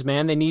historians,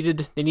 man, they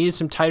needed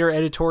some tighter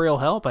editorial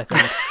help, I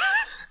think.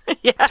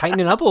 Tighten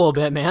it up a little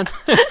bit, man.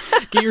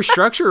 Get your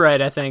structure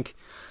right, I think.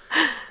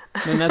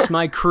 And that's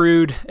my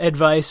crude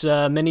advice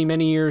many,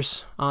 many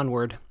years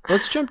onward.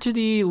 Let's jump to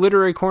the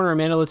literary corner,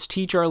 Amanda. Let's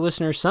teach our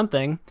listeners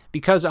something.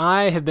 Because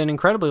I have been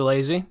incredibly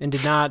lazy and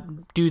did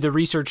not do the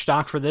research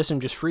doc for this. I'm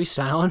just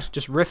freestyling,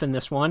 just riffing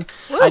this one.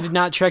 Woo. I did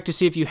not check to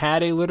see if you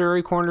had a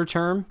literary corner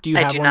term. Do you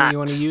have one that you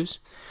want to use?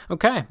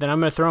 Okay, then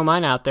I'm going to throw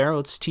mine out there.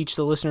 Let's teach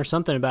the listener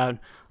something about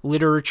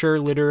literature,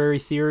 literary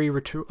theory,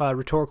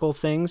 rhetorical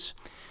things.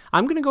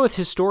 I'm going to go with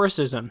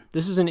historicism.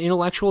 This is an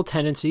intellectual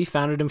tendency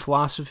founded in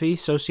philosophy,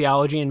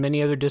 sociology, and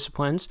many other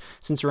disciplines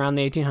since around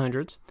the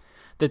 1800s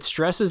that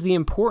stresses the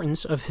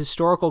importance of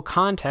historical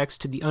context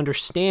to the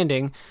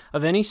understanding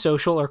of any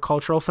social or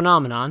cultural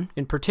phenomenon.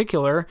 In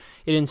particular,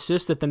 it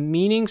insists that the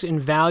meanings and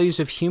values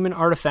of human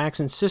artifacts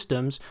and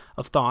systems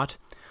of thought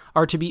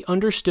are to be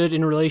understood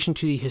in relation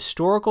to the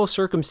historical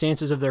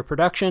circumstances of their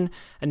production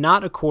and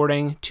not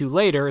according to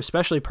later,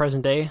 especially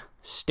present-day,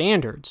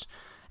 standards.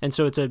 And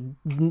so it's a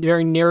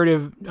very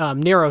narrow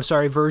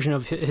version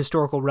of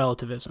historical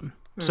relativism.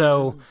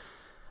 So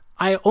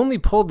I only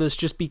pulled this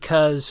just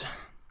because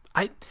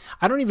I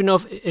don't even know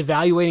if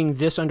evaluating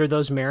this under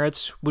those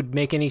merits would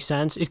make any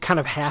sense. It kind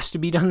of has to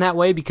be done that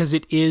way because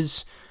it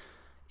is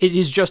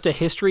just a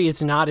history.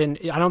 It's not I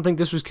don't think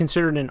this was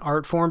considered an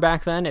art form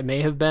back then. It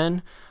may have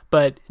been,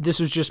 but this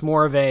was just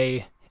more of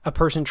a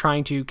person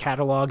trying to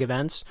catalog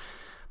events.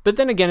 But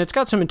then again, it's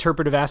got some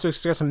interpretive aspects.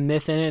 It's got some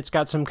myth in it. It's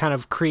got some kind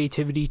of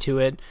creativity to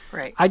it.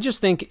 Right. I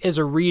just think as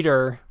a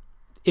reader,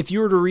 if you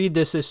were to read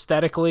this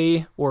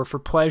aesthetically or for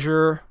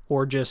pleasure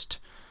or just,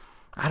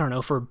 I don't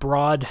know, for a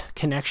broad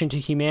connection to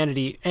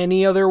humanity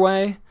any other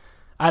way,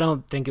 I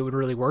don't think it would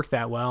really work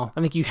that well.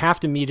 I think you have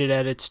to meet it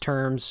at its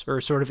terms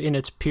or sort of in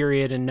its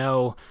period and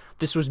know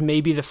this was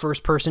maybe the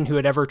first person who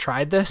had ever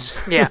tried this,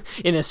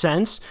 in a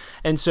sense.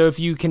 And so if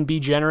you can be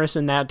generous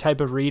in that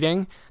type of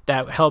reading,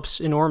 that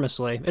helps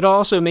enormously. It'll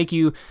also make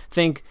you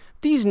think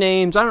these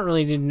names, I don't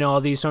really need to know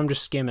all these, so I'm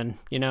just skimming,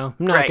 I'm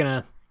not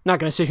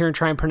gonna sit here and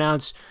try and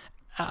pronounce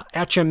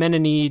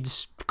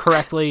Achaemenides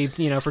correctly,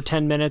 for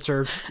 10 minutes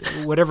or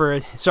whatever.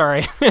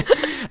 Sorry.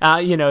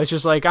 It's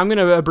just like, I'm going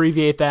to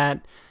abbreviate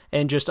that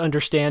and just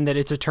understand that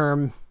it's a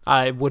term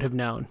I would have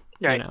known,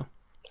 Right.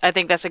 I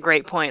think that's a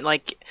great point.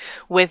 Like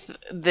with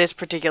this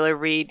particular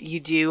read, you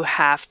do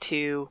have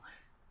to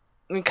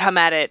come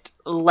at it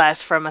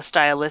less from a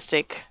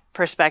stylistic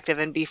perspective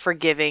and be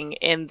forgiving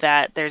in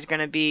that there's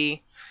going to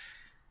be,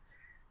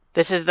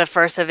 this is the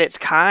first of its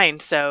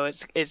kind, so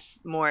it's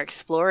more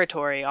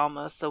exploratory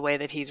almost the way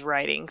that he's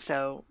writing.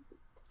 So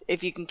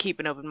if you can keep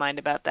an open mind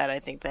about that, I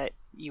think that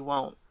you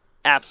won't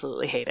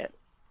absolutely hate it.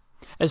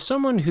 As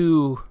someone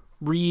who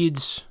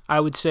reads, I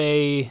would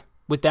say,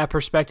 with that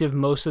perspective,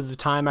 most of the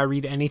time I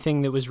read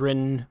anything that was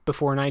written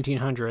before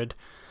 1900.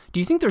 Do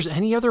you think there's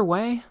any other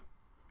way?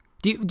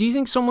 Do you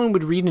think someone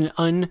would read an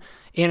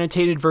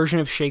unannotated version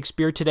of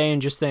Shakespeare today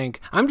and just think,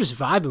 I'm just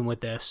vibing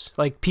with this?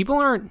 Like, people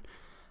aren't,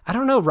 I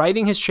don't know,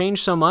 writing has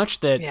changed so much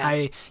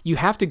that you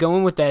have to go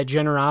in with that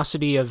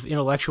generosity of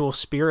intellectual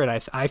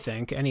spirit, I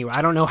think. Anyway,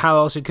 I don't know how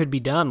else it could be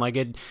done. Like,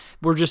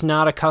 we're just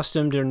not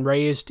accustomed and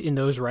raised in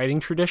those writing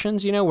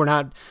traditions, we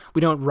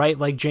don't write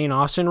like Jane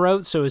Austen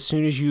wrote, so as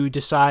soon as you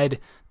decide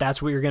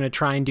that's what you're going to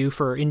try and do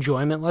for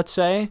enjoyment, let's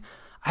say,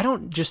 I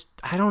don't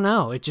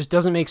know. It just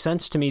doesn't make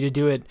sense to me to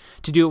do it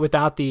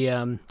without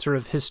the sort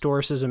of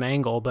historicism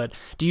angle. But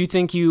do you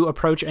think you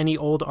approach any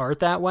old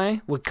art that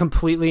way, with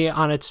completely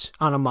on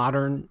a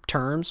modern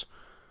terms?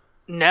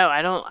 No,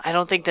 I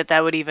don't think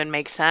that would even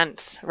make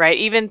sense, right?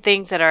 Even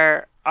things that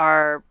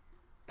are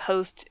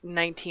post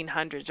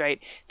 1900s, right?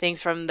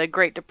 Things from the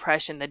Great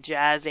Depression, the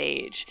Jazz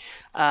Age,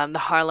 the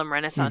Harlem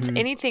Renaissance,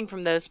 anything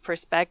from those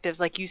perspectives,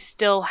 like you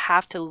still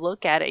have to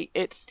look at it.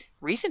 It's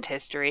recent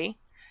history.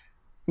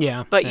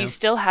 Yeah. But you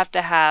still have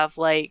to have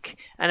like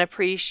an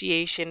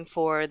appreciation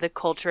for the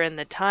culture and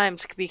the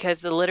times, because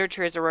the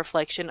literature is a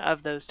reflection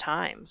of those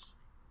times.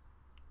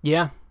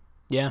 Yeah,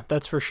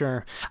 that's for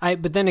sure.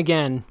 But then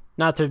again,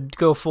 not to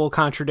go full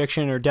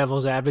contradiction or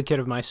devil's advocate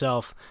of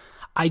myself,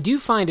 I do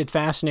find it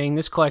fascinating.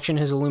 This collection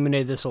has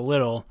illuminated this a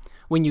little.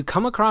 When you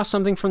come across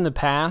something from the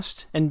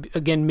past, and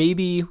again,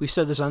 maybe we've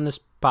said this on this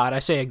pod, I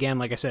say again,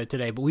 like I said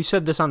today, but we've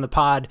said this on the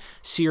pod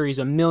series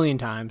a million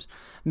times.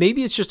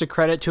 Maybe it's just a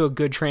credit to a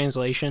good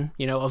translation,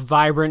 a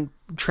vibrant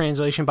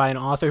translation by an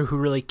author who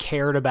really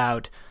cared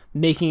about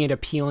making it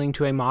appealing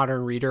to a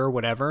modern reader or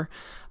whatever.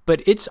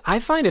 But I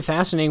find it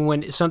fascinating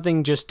when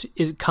something just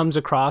comes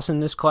across in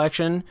this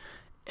collection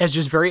as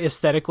just very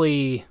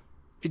aesthetically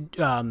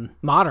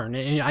modern,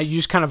 and you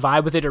just kind of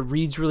vibe with it. It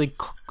reads really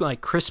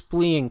like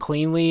crisply and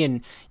cleanly, and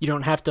you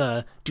don't have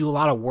to do a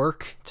lot of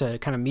work to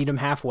kind of meet them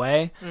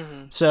halfway.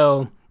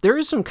 So there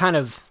is some kind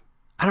of,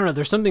 I don't know,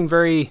 there's something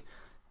very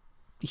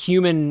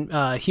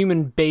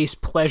human-based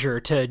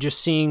pleasure to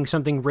just seeing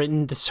something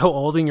written that's so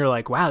old and you're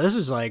like, wow, this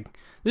is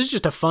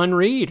just a fun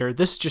read, or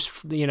this just,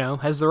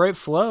 has the right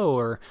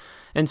flow,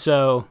 and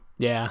so,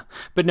 yeah.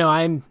 But no,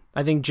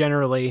 I think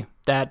generally,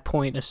 that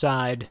point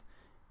aside,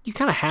 you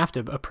kind of have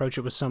to approach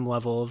it with some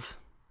level of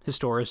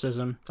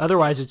historicism.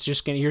 Otherwise, you're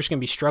just going to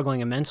be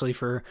struggling immensely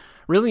for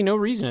really no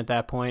reason at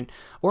that point.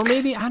 Or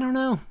maybe, I don't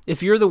know,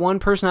 if you're the one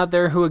person out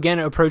there who, again,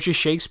 approaches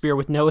Shakespeare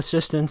with no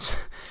assistance,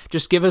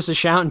 just give us a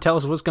shout and tell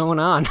us what's going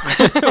on.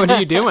 What are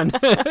you doing?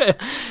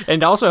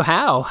 And also,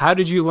 how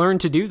did you learn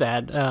to do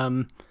that?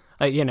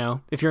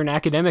 If you're an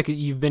academic,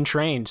 you've been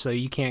trained, so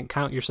you can't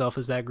count yourself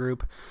as that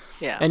group.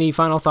 Yeah. Any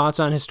final thoughts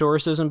on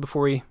historicism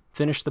before we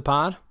finish the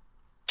pod?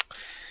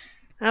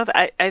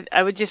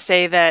 I would just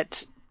say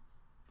that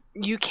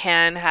you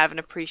can have an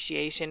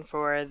appreciation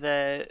for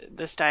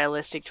the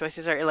stylistic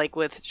choices, or like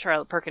with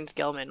Charlotte Perkins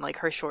Gilman, like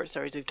her short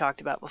stories we've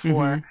talked about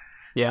before.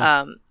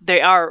 Yeah.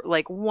 They are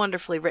like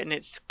wonderfully written.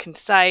 It's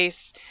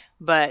concise,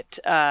 but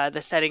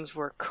the settings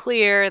were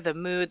clear, the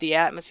mood, the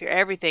atmosphere,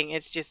 everything.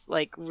 It's just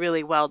like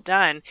really well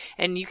done,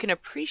 and you can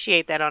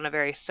appreciate that on a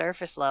very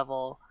surface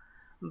level,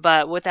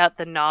 but without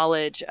the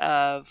knowledge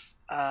of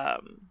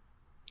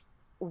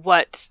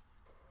what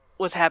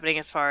was happening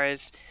as far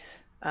as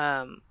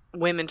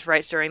women's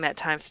rights during that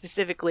time,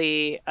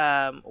 specifically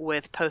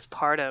with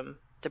postpartum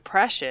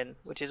depression,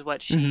 which is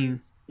what she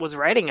was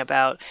writing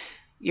about.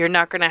 You're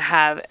not going to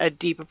have a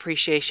deep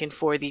appreciation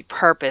for the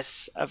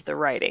purpose of the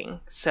writing.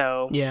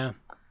 So yeah.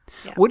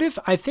 What if,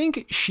 I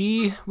think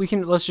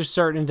let's just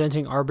start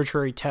inventing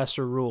arbitrary tests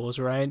or rules,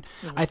 right?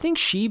 I think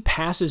she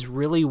passes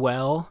really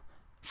well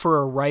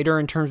for a writer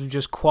in terms of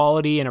just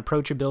quality and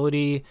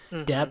approachability,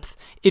 depth.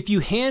 If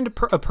you hand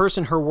a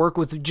person her work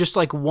with just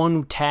like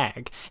one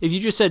tag, if you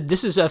just said,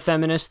 this is a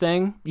feminist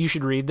thing, you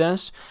should read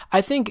this,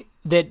 I think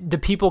that the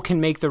people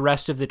can make the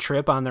rest of the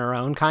trip on their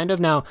own, kind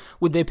of. Now,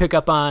 would they pick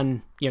up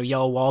on,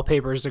 yellow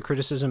wallpaper as the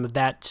criticism of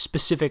that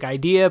specific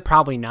idea?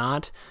 Probably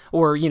not.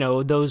 Or,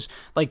 those,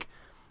 like,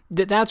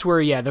 that's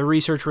where, the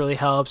research really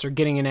helps, or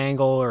getting an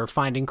angle or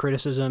finding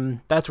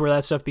criticism. That's where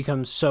that stuff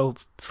becomes so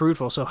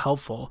fruitful, so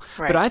helpful.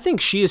 Right. But I think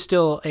she is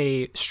still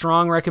a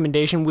strong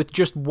recommendation with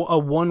just a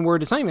one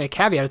word. It's not even a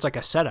caveat. It's like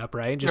a setup,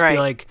 right? Just be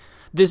like,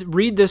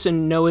 read this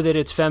and know that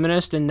it's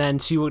feminist, and then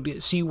see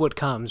what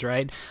comes,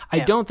 right? I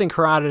don't think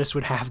Herodotus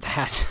would have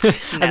that.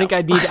 No. I think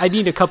I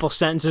need a couple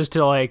sentences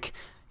to like,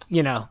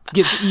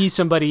 ease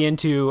somebody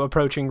into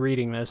approaching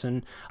reading this,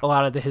 and a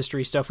lot of the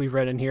history stuff we've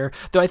read in here.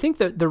 Though I think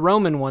that the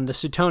Roman one, the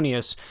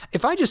Suetonius,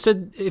 if I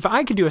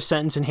could do a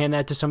sentence and hand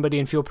that to somebody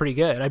and feel pretty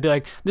good, I'd be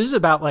like, this is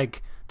about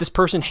like, this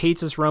person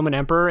hates this Roman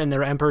emperor and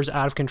their emperor's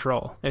out of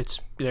control.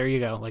 There you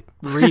go. Like,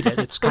 read it.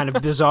 It's kind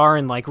of bizarre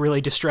and like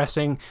really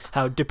distressing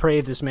how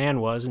depraved this man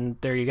was. And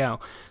there you go.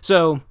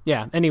 So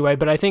yeah, anyway,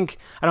 but I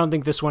don't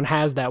think this one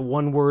has that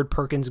one word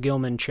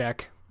Perkins-Gilman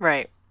check.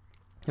 Right.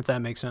 If that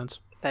makes sense.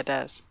 That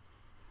does.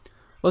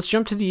 Let's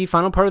jump to the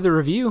final part of the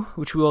review,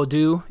 which we will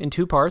do in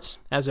 2 parts,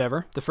 as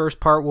ever. The first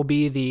part will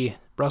be the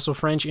Russell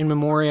French In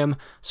Memoriam,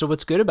 So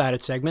What's Good About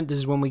It segment. This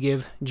is when we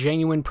give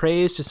genuine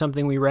praise to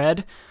something we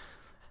read.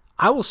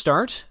 I will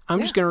start. I'm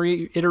just going to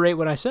reiterate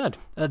what I said.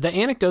 The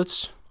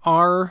anecdotes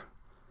are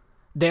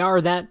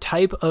that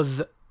type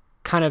of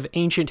kind of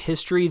ancient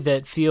history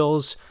that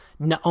feels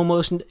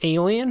almost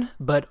alien,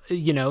 but,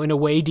 in a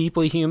way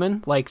deeply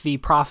human. Like the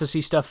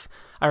prophecy stuff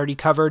I already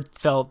covered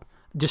felt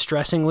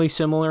distressingly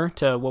similar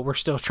to what we're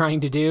still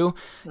trying to do,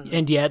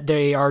 and yet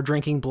they are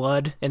drinking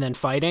blood and then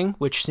fighting,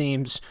 which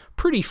seems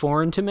pretty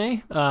foreign to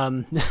me.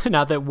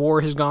 Not that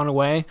war has gone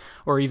away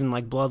or even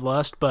like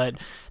bloodlust, but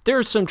there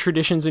are some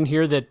traditions in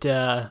here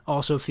that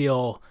also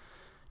feel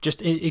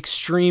just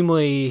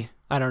extremely,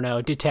 I don't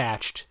know,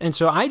 detached. And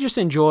so I just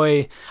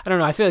enjoy, I don't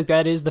know, I feel like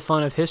that is the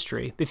fun of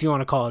history, if you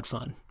want to call it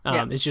fun.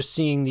 It's just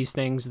seeing these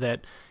things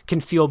that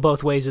can feel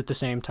both ways at the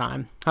same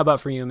time. How about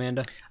for you,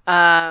 Amanda?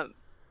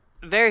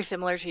 Very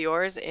similar to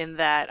yours in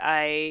that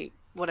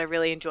what I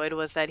really enjoyed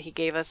was that he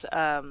gave us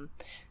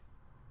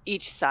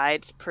each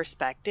side's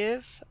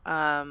perspective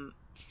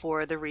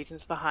for the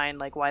reasons behind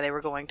like why they were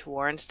going to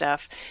war and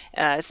stuff.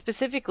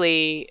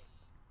 Specifically,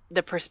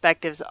 the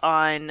perspectives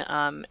on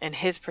and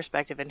his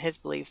perspective and his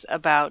beliefs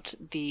about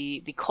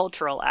the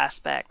cultural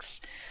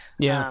aspects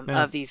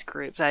of these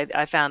groups.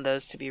 I found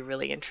those to be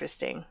really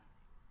interesting.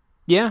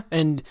 Yeah,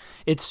 and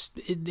it's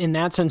in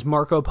that sense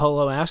Marco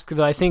Polo-esque,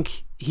 though I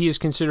think he is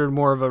considered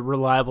more of a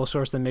reliable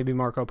source than maybe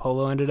Marco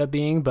Polo ended up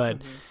being,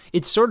 but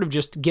it's sort of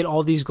just get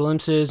all these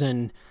glimpses,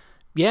 and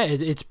yeah,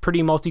 it's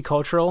pretty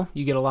multicultural.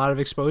 You get a lot of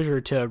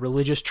exposure to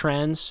religious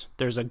trends.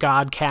 There's a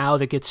god cow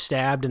that gets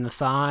stabbed in the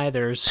thigh.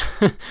 There's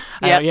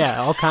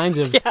all kinds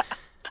of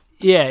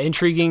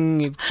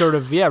intriguing sort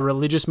of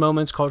religious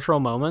moments, cultural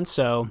moments.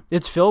 So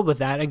it's filled with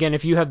that. Again,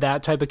 if you have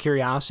that type of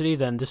curiosity,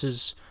 then this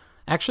is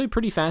actually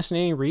pretty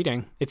fascinating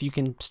reading if you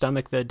can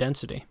stomach the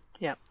density.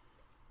 Yeah.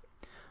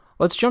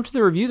 Let's jump to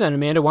the review then,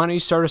 Amanda. Why don't you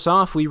start us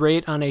off? We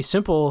rate on a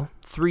simple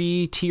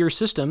 3-tier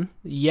system.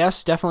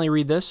 Yes, definitely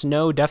read this.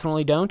 No,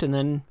 definitely don't. And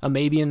then a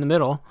maybe in the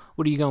middle.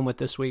 What are you going with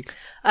this week?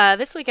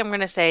 This week I'm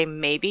going to say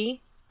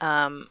maybe.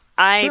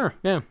 I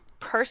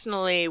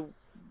personally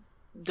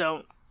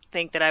don't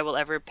think that I will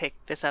ever pick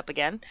this up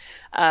again.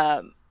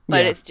 But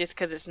it's just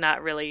because it's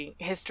not really,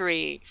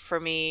 history for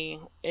me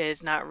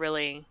is not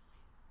really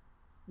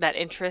that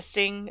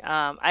interesting.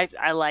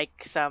 I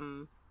like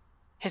some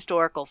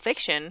historical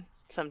fiction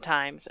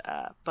sometimes,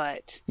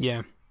 but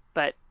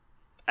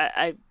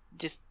I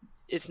just,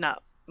 it's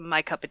not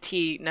my cup of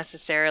tea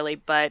necessarily.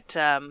 But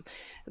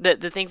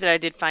the things that I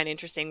did find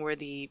interesting were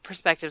the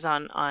perspectives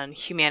on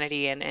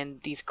humanity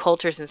and these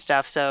cultures and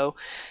stuff. So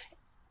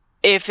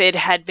if it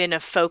had been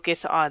a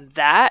focus on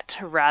that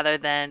rather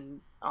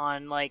than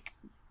on like,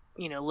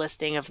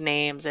 listing of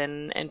names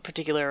and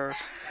particular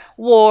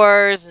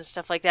wars and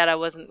stuff like that, I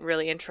wasn't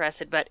really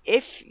interested. But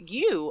if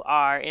you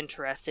are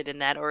interested in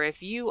that, or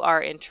if you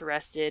are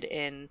interested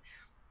in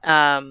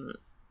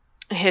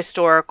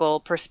historical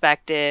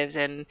perspectives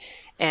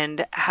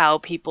and how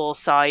people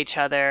saw each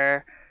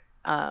other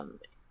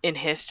in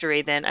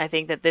history, then I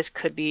think that this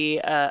could be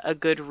a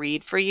good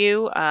read for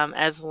you,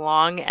 as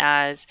long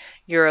as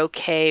you're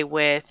okay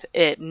with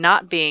it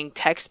not being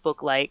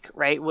textbook-like,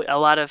 right? A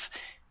lot of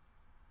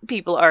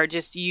people are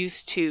just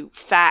used to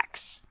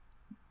facts,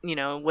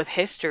 with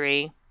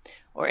history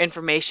or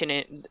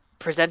information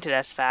presented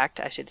as fact,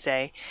 I should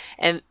say.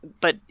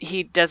 But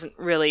he doesn't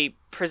really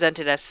present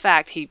it as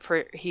fact. He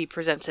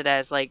presents it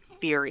as like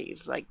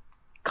theories, like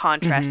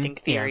contrasting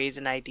theories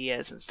and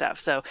ideas and stuff.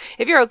 So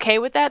if you're okay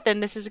with that,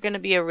 then this is going to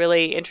be a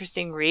really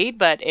interesting read.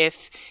 But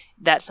if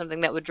that's something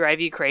that would drive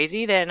you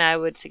crazy, then I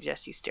would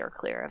suggest you steer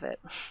clear of it.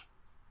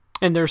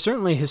 And there are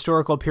certainly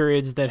historical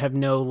periods that have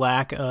no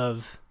lack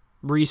of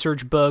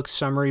research books,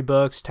 summary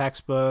books,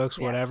 textbooks,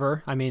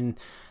 whatever. I mean,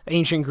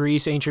 ancient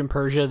Greece, ancient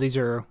Persia, these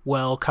are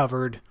well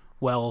covered,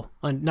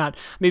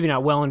 maybe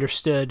not well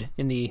understood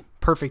in the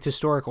perfect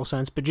historical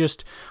sense, but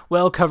just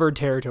well covered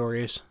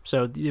territories.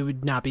 So it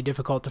would not be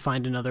difficult to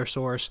find another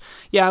source.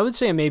 Yeah, I would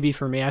say a maybe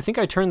for me. I think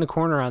I turned the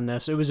corner on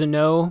this. It was a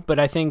no, but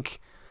I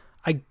think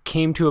I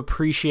came to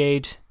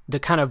appreciate the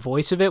kind of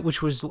voice of it,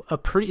 which was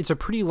it's a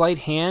pretty light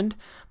hand,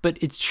 but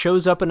it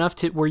shows up enough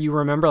to where you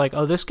remember like,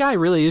 oh, this guy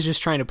really is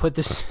just trying to put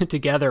this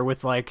together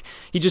with like,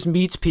 he just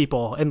meets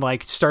people and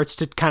like starts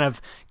to kind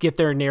of get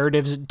their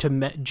narratives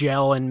to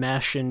gel and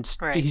mesh. And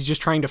he's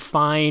just trying to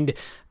find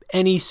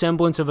any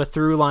semblance of a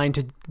through line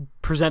to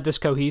present this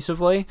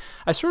cohesively.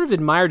 I sort of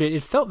admired it.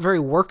 It felt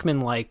very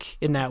workmanlike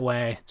in that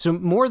way. So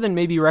more than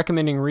maybe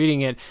recommending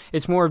reading it,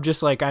 it's more of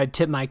just like I'd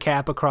tip my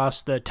cap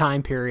across the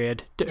time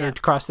period or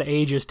across the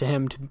ages to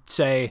him to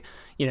say,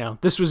 you know,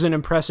 this was an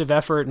impressive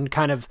effort and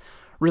kind of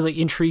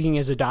really intriguing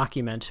as a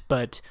document.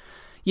 But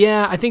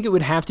yeah, I think it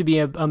would have to be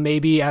a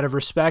maybe out of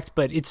respect,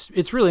 but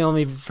it's really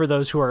only for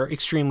those who are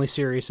extremely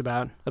serious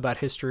about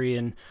history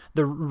and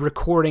the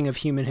recording of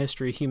human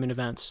history, human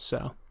events.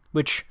 So,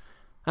 which,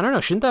 I don't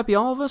know, shouldn't that be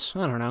all of us?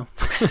 I don't know.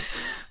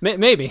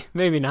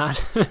 Maybe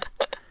not.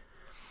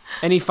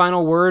 Any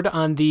final word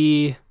on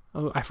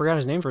I forgot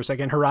his name for a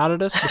second,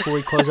 Herodotus, before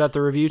we close out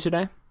the review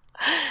today?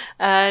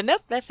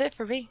 Nope, that's it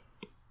for me.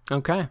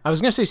 Okay. I was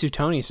going to say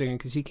Suetonius again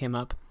because he came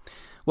up.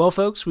 Well,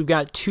 folks, we've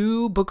got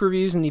 2 book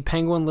reviews in the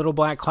Penguin Little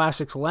Black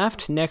Classics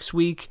left. Next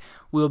week,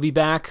 we'll be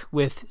back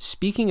with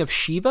Speaking of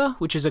Shiva,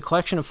 which is a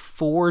collection of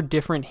 4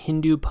 different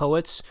Hindu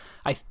poets.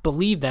 I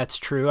believe that's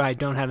true. I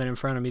don't have it in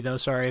front of me, though.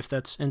 Sorry if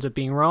that ends up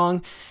being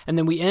wrong. And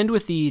then we end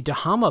with the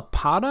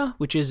Dhammapada,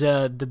 which is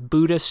the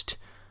Buddhist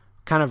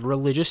kind of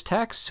religious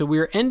text. So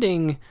we're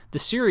ending the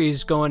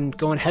series going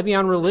heavy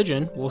on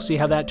religion. We'll see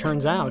how that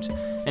turns out.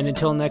 And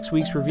until next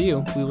week's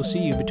review, we will see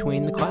you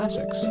between the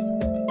classics.